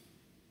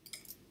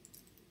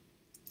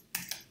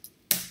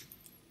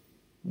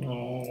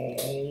 Oh.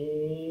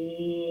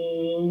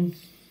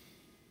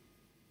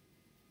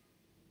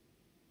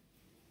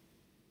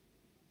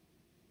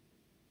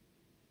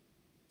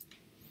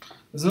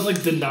 Isn't it like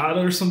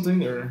Denada or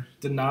something? Or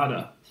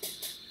Denada?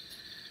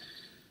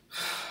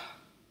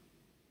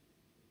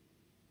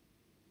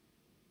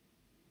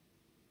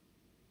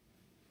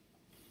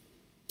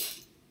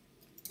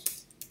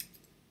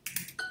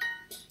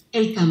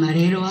 El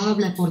camarero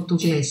habla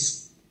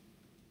portugués.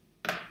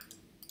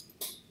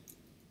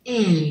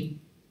 El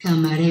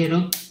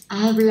camarero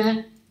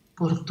habla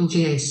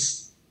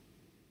portugués.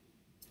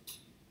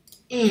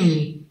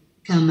 El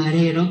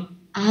camarero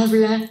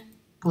habla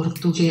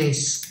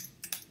portugués.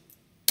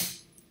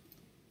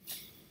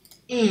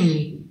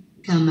 El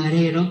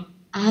camarero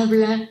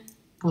habla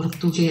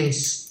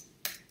portugués.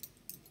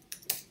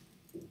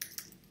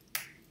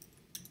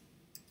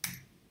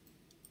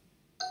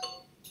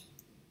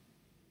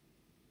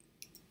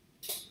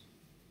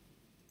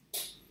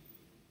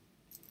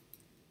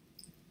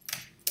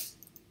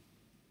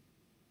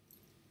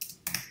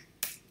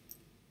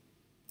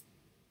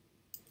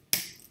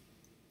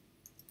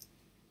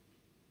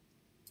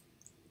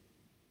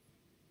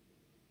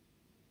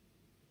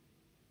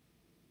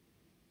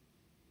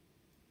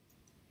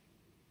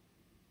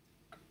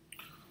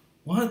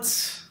 What?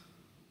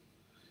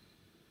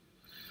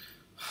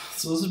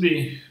 So this would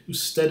be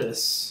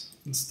ustedes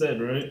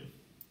instead, right?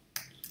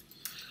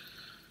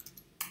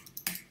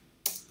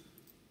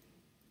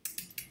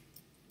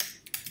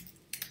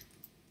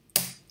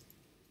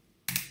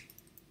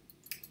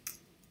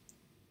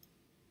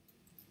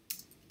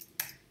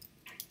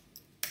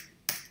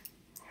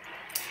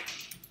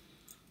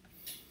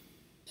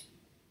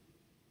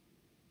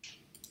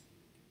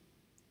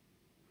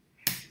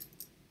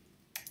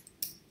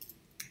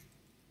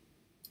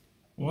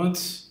 What?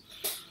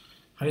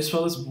 How do you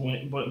spell this?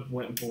 Bueno.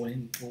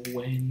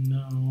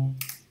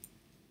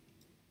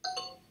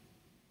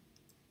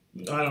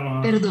 I don't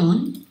know.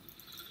 ¿Perdón?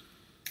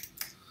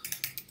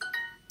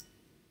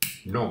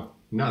 No,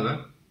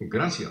 nada,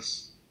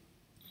 gracias.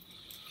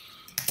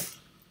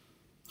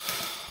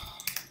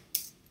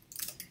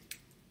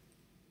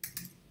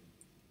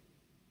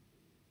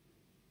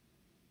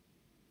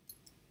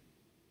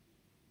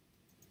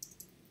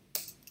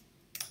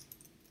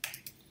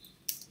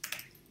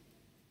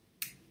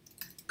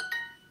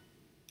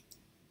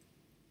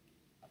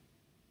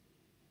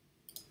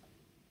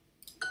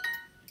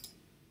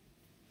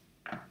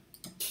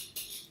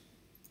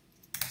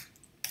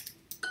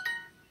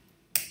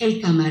 El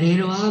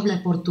camarero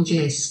habla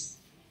portugués.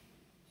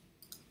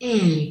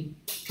 El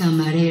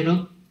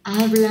camarero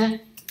habla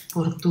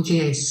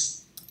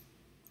portugués.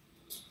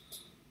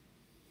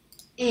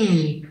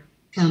 El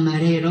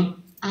camarero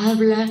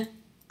habla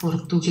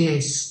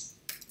portugués.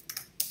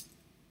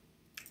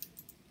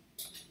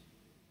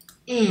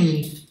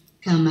 El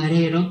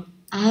camarero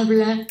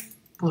habla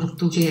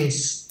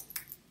portugués.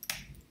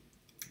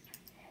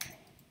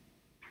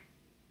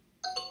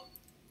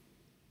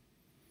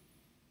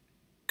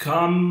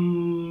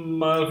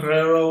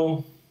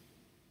 Camarero.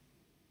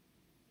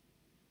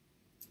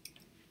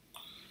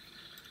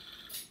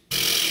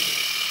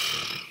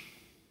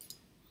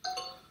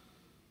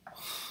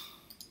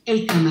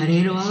 El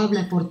camarero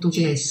habla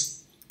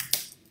portugués.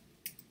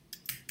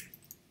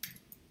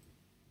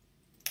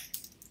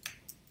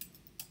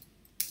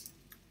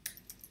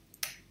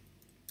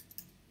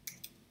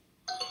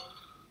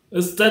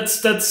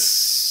 That's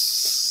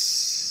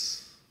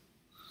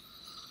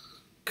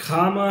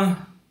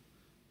Camarero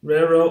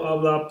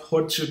habla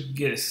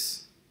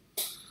Portuguese.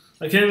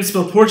 I can't even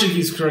spell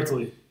Portuguese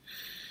correctly.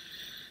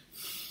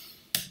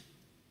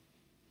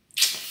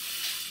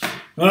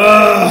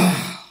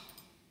 Ah,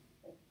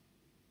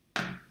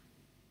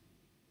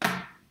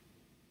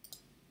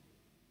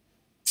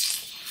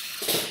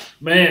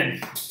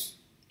 man,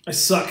 I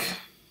suck.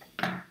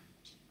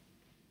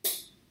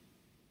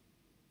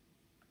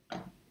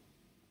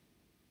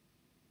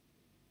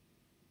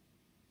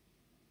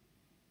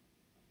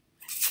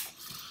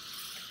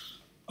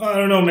 I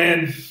don't know,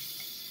 man.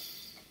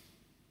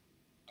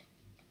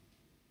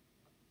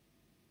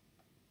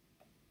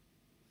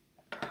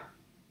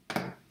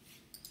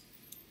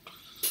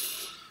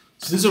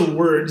 So these are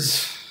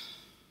words.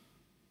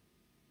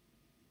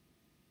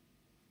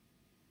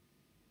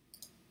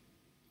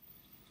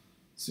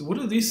 So what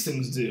do these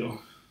things do?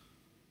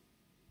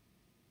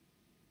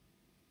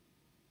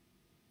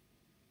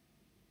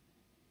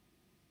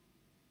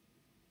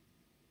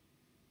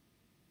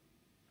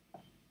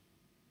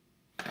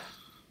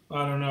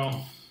 I don't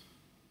know.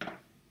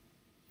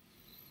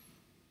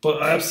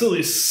 But I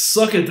absolutely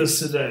suck at this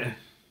today.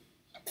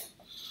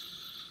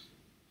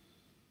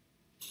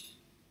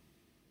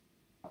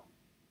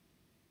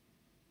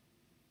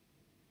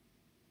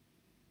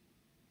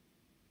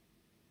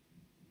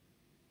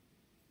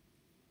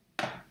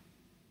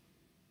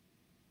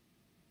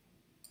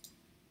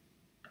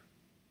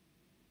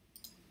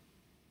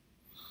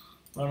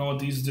 I don't know what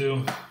these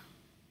do.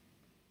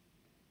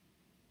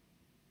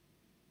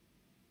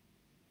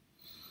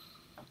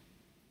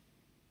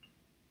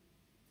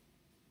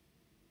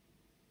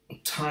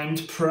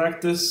 Timed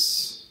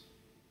practice.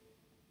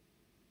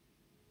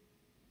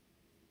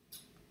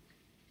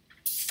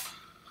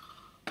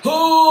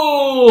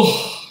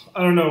 Oh,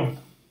 I don't know.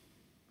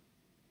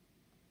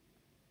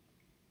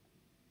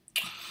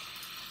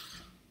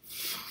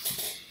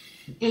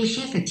 El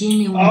jefe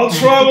tiene una I'll carta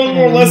try one para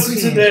more la lesson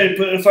mujer. today,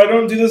 but if I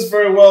don't do this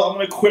very well, I'm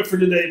going to quit for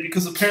today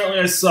because apparently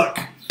I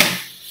suck.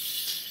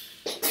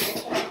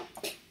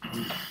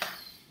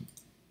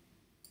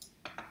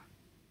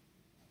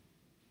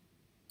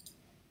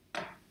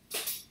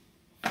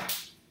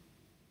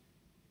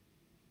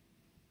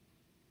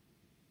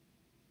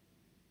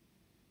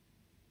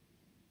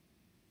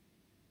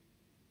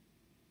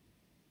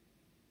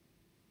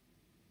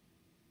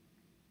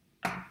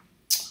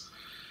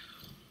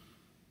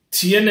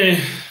 Tiene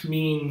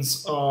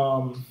means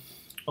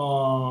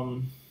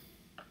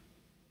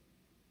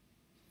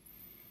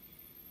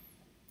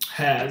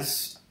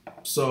has.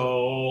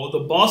 So the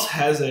boss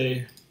has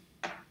a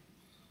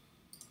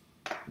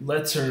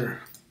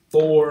letter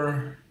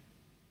for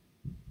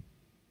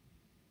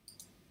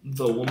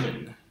the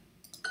woman.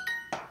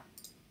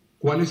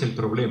 ¿Cuál es el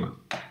problema?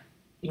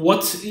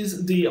 What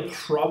is the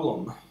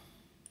problem?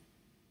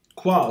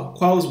 ¿Cuál?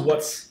 ¿Cuál is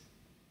what's?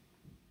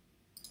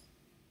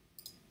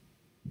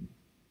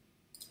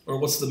 Or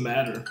what's the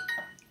matter?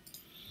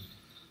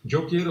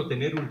 Yo quiero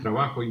tener un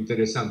trabajo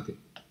interesante.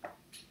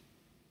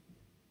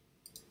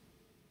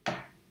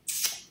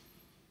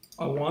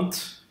 I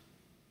want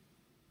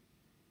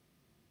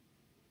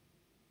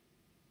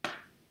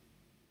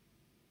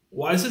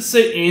why does it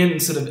say and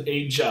instead of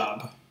a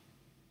job?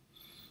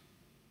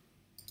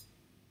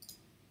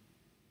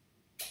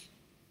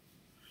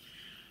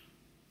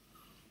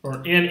 Or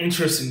an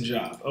interesting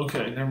job.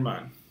 Okay, never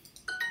mind.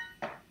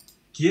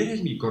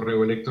 ¿Quieres mi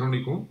correo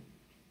electrónico?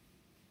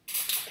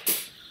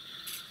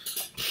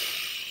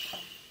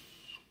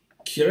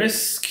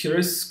 ¿Quieres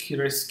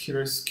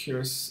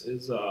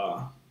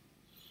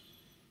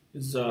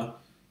is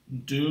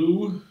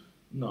do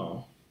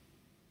no.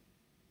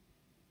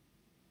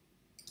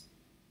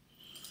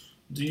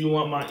 Do you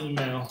want my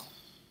email?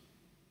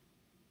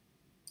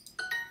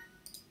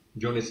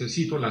 Yo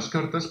necesito las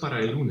cartas para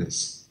el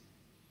lunes.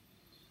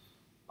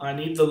 I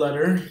need the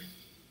letter.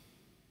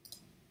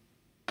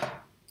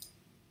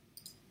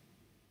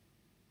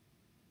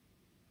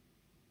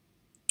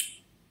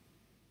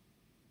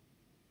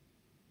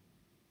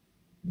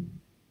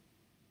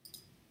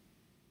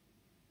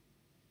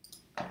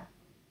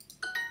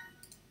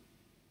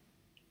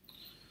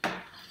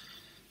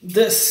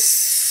 This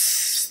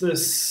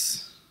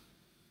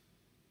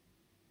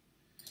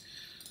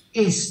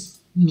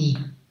Es mi.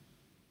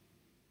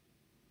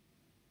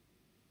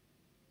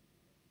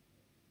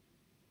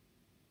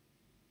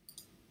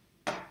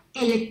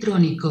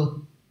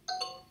 Electrónico.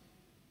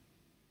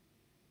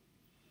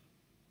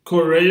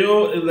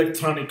 correo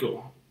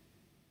electrónico,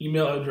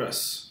 email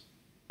address.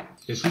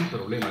 Es un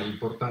problema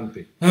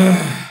importante.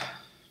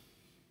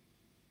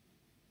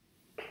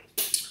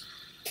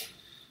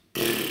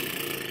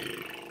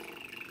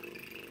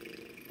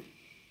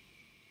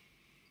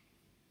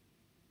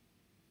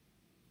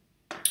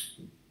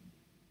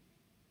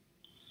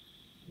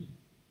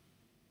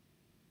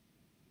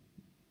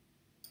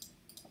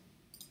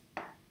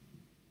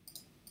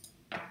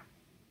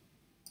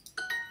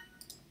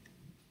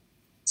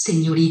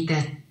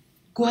 Señorita,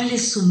 ¿cuál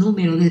es su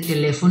número de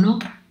teléfono?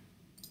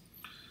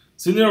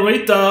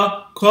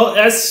 Señorita, ¿cuál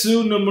es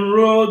su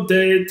número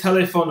de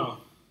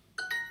teléfono?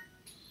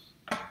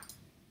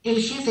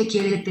 El jefe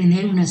quiere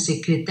tener una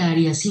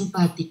secretaria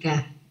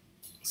simpática.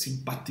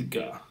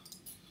 Simpática.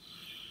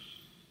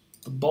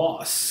 The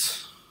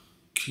boss,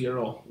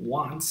 Kiro,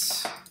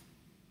 wants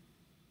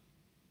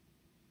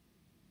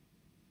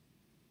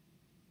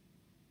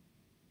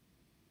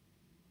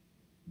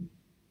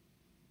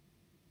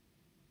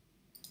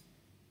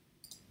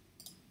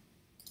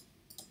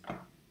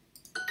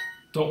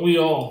Don't we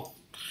all?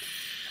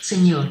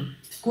 Señor,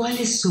 ¿cuál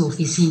es su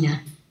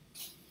oficina?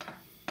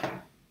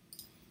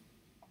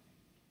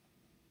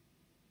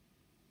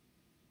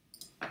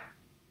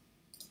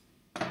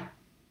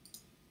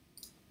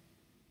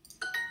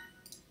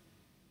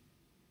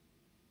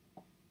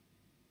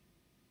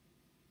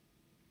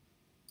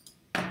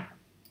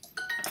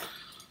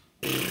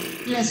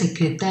 La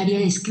secretaria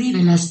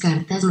escribe las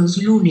cartas los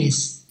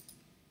lunes.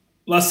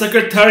 La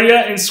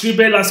secretaria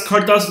inscribe las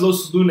cartas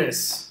los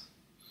lunes.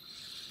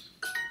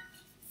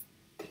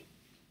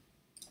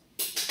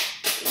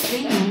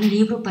 Tengo un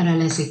libro para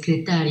la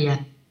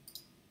secretaria.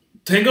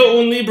 Tengo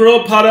un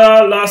libro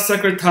para la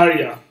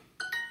secretaria.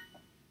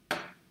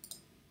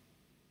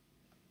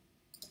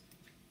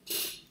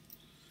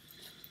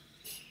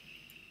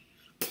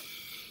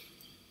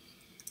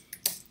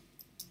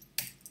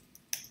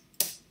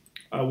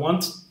 I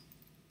want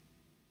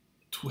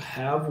to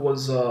have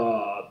was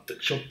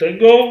yo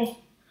tengo.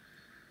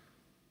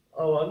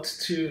 I want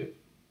to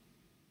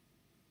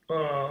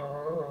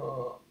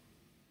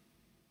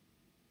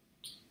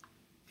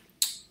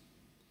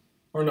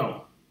or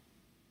no.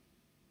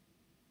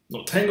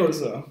 No, tango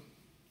is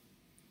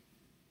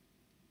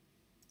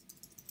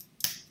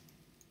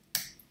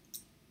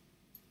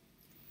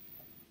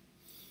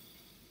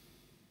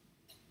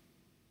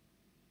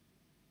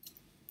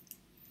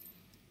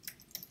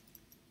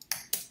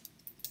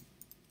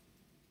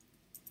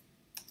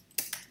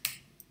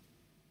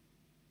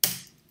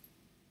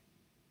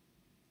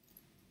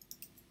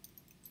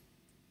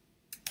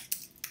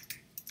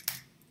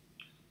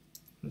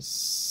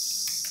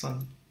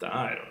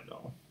I don't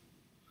know.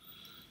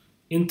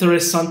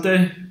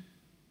 Interesante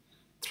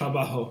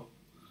trabajo.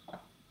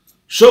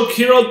 Yo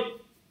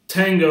quiero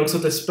tango,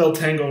 except I spelled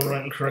tango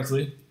right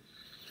incorrectly.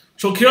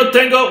 Yo quiero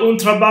tengo un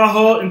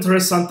trabajo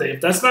interesante.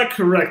 If that's not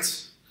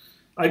correct,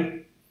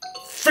 I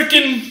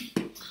freaking.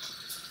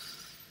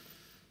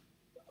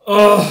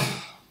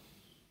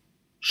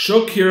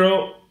 Yo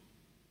quiero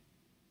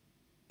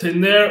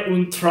tener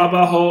un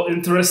trabajo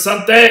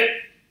interesante.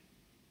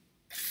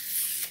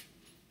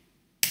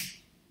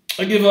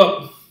 I give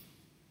up.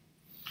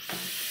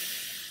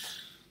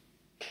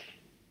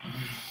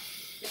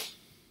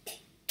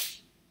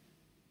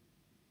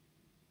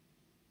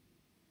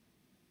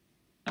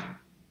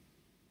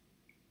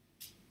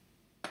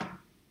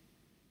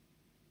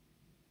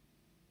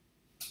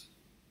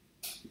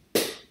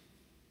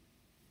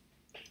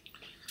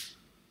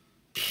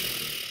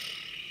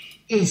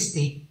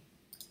 Este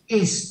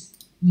es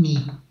mi.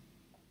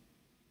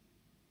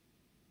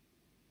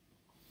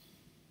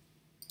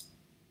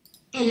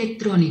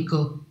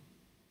 Electrónico.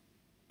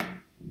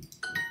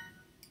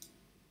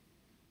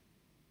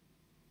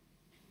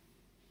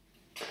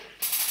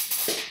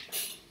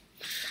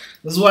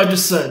 This is what I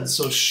just said.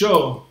 So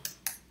show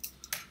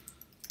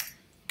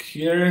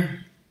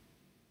here.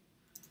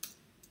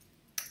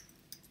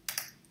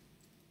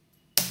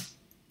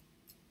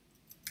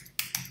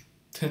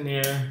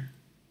 Tenir.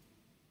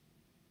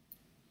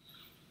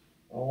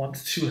 I want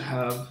to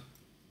have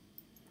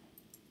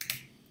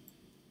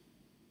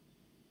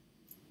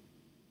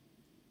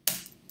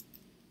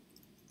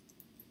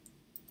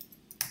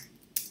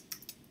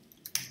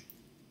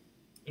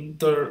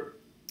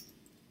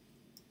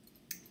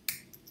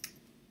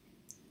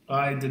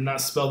I did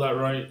not spell that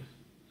right.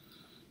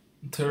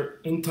 Inter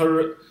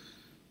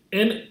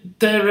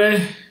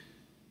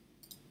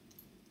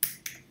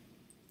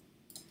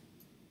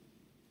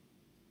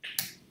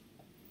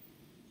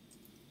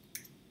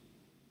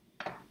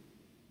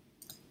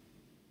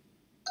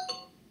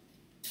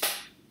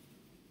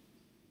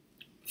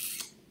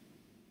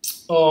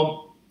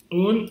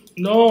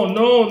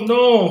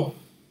no.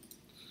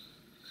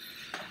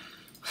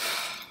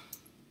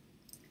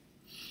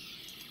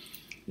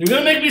 You're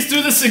gonna make me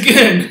do this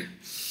again.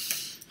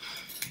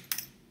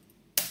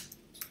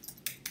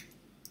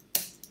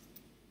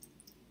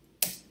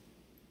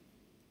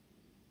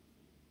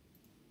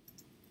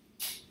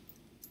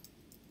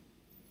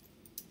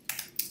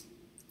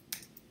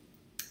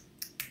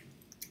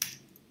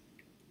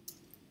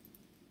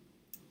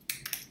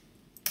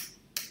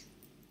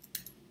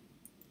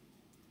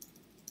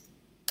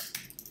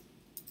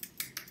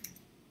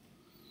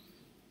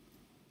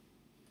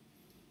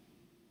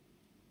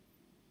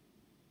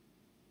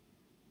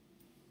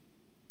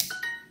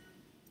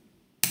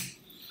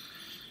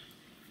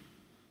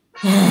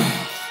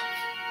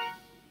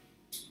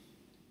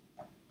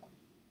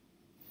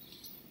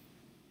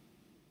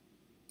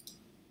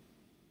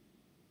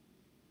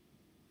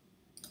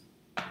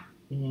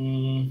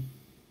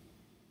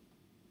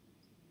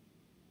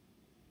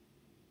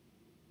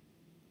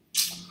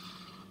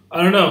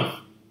 I don't know.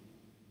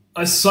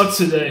 I suck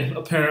today,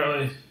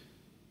 apparently.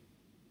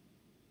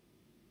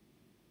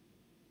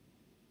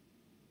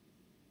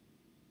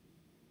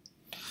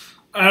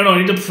 I don't know, I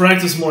need to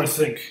practice more, I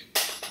think.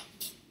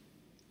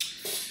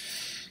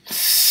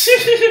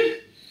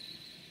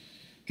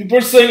 People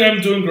are saying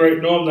I'm doing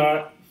great. No, I'm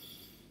not.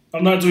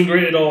 I'm not doing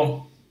great at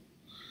all.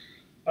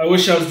 I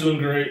wish I was doing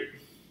great.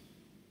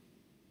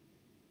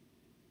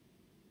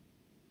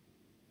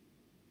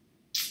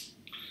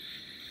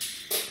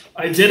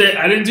 I did it.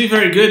 I didn't do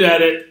very good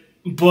at it,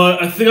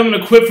 but I think I'm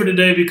gonna quit for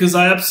today because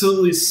I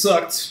absolutely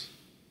sucked.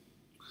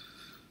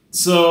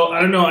 So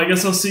I don't know. I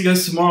guess I'll see you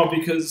guys tomorrow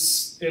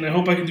and I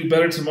hope I can do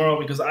better tomorrow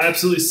because I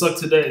absolutely sucked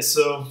today.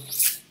 So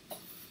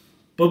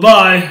bye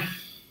bye.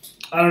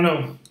 I don't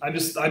know. I'm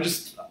just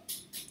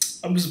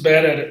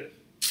bad at it.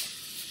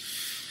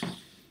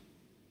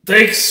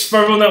 Thanks for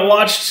everyone that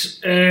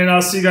watched, and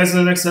I'll see you guys in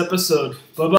the next episode. Bye bye.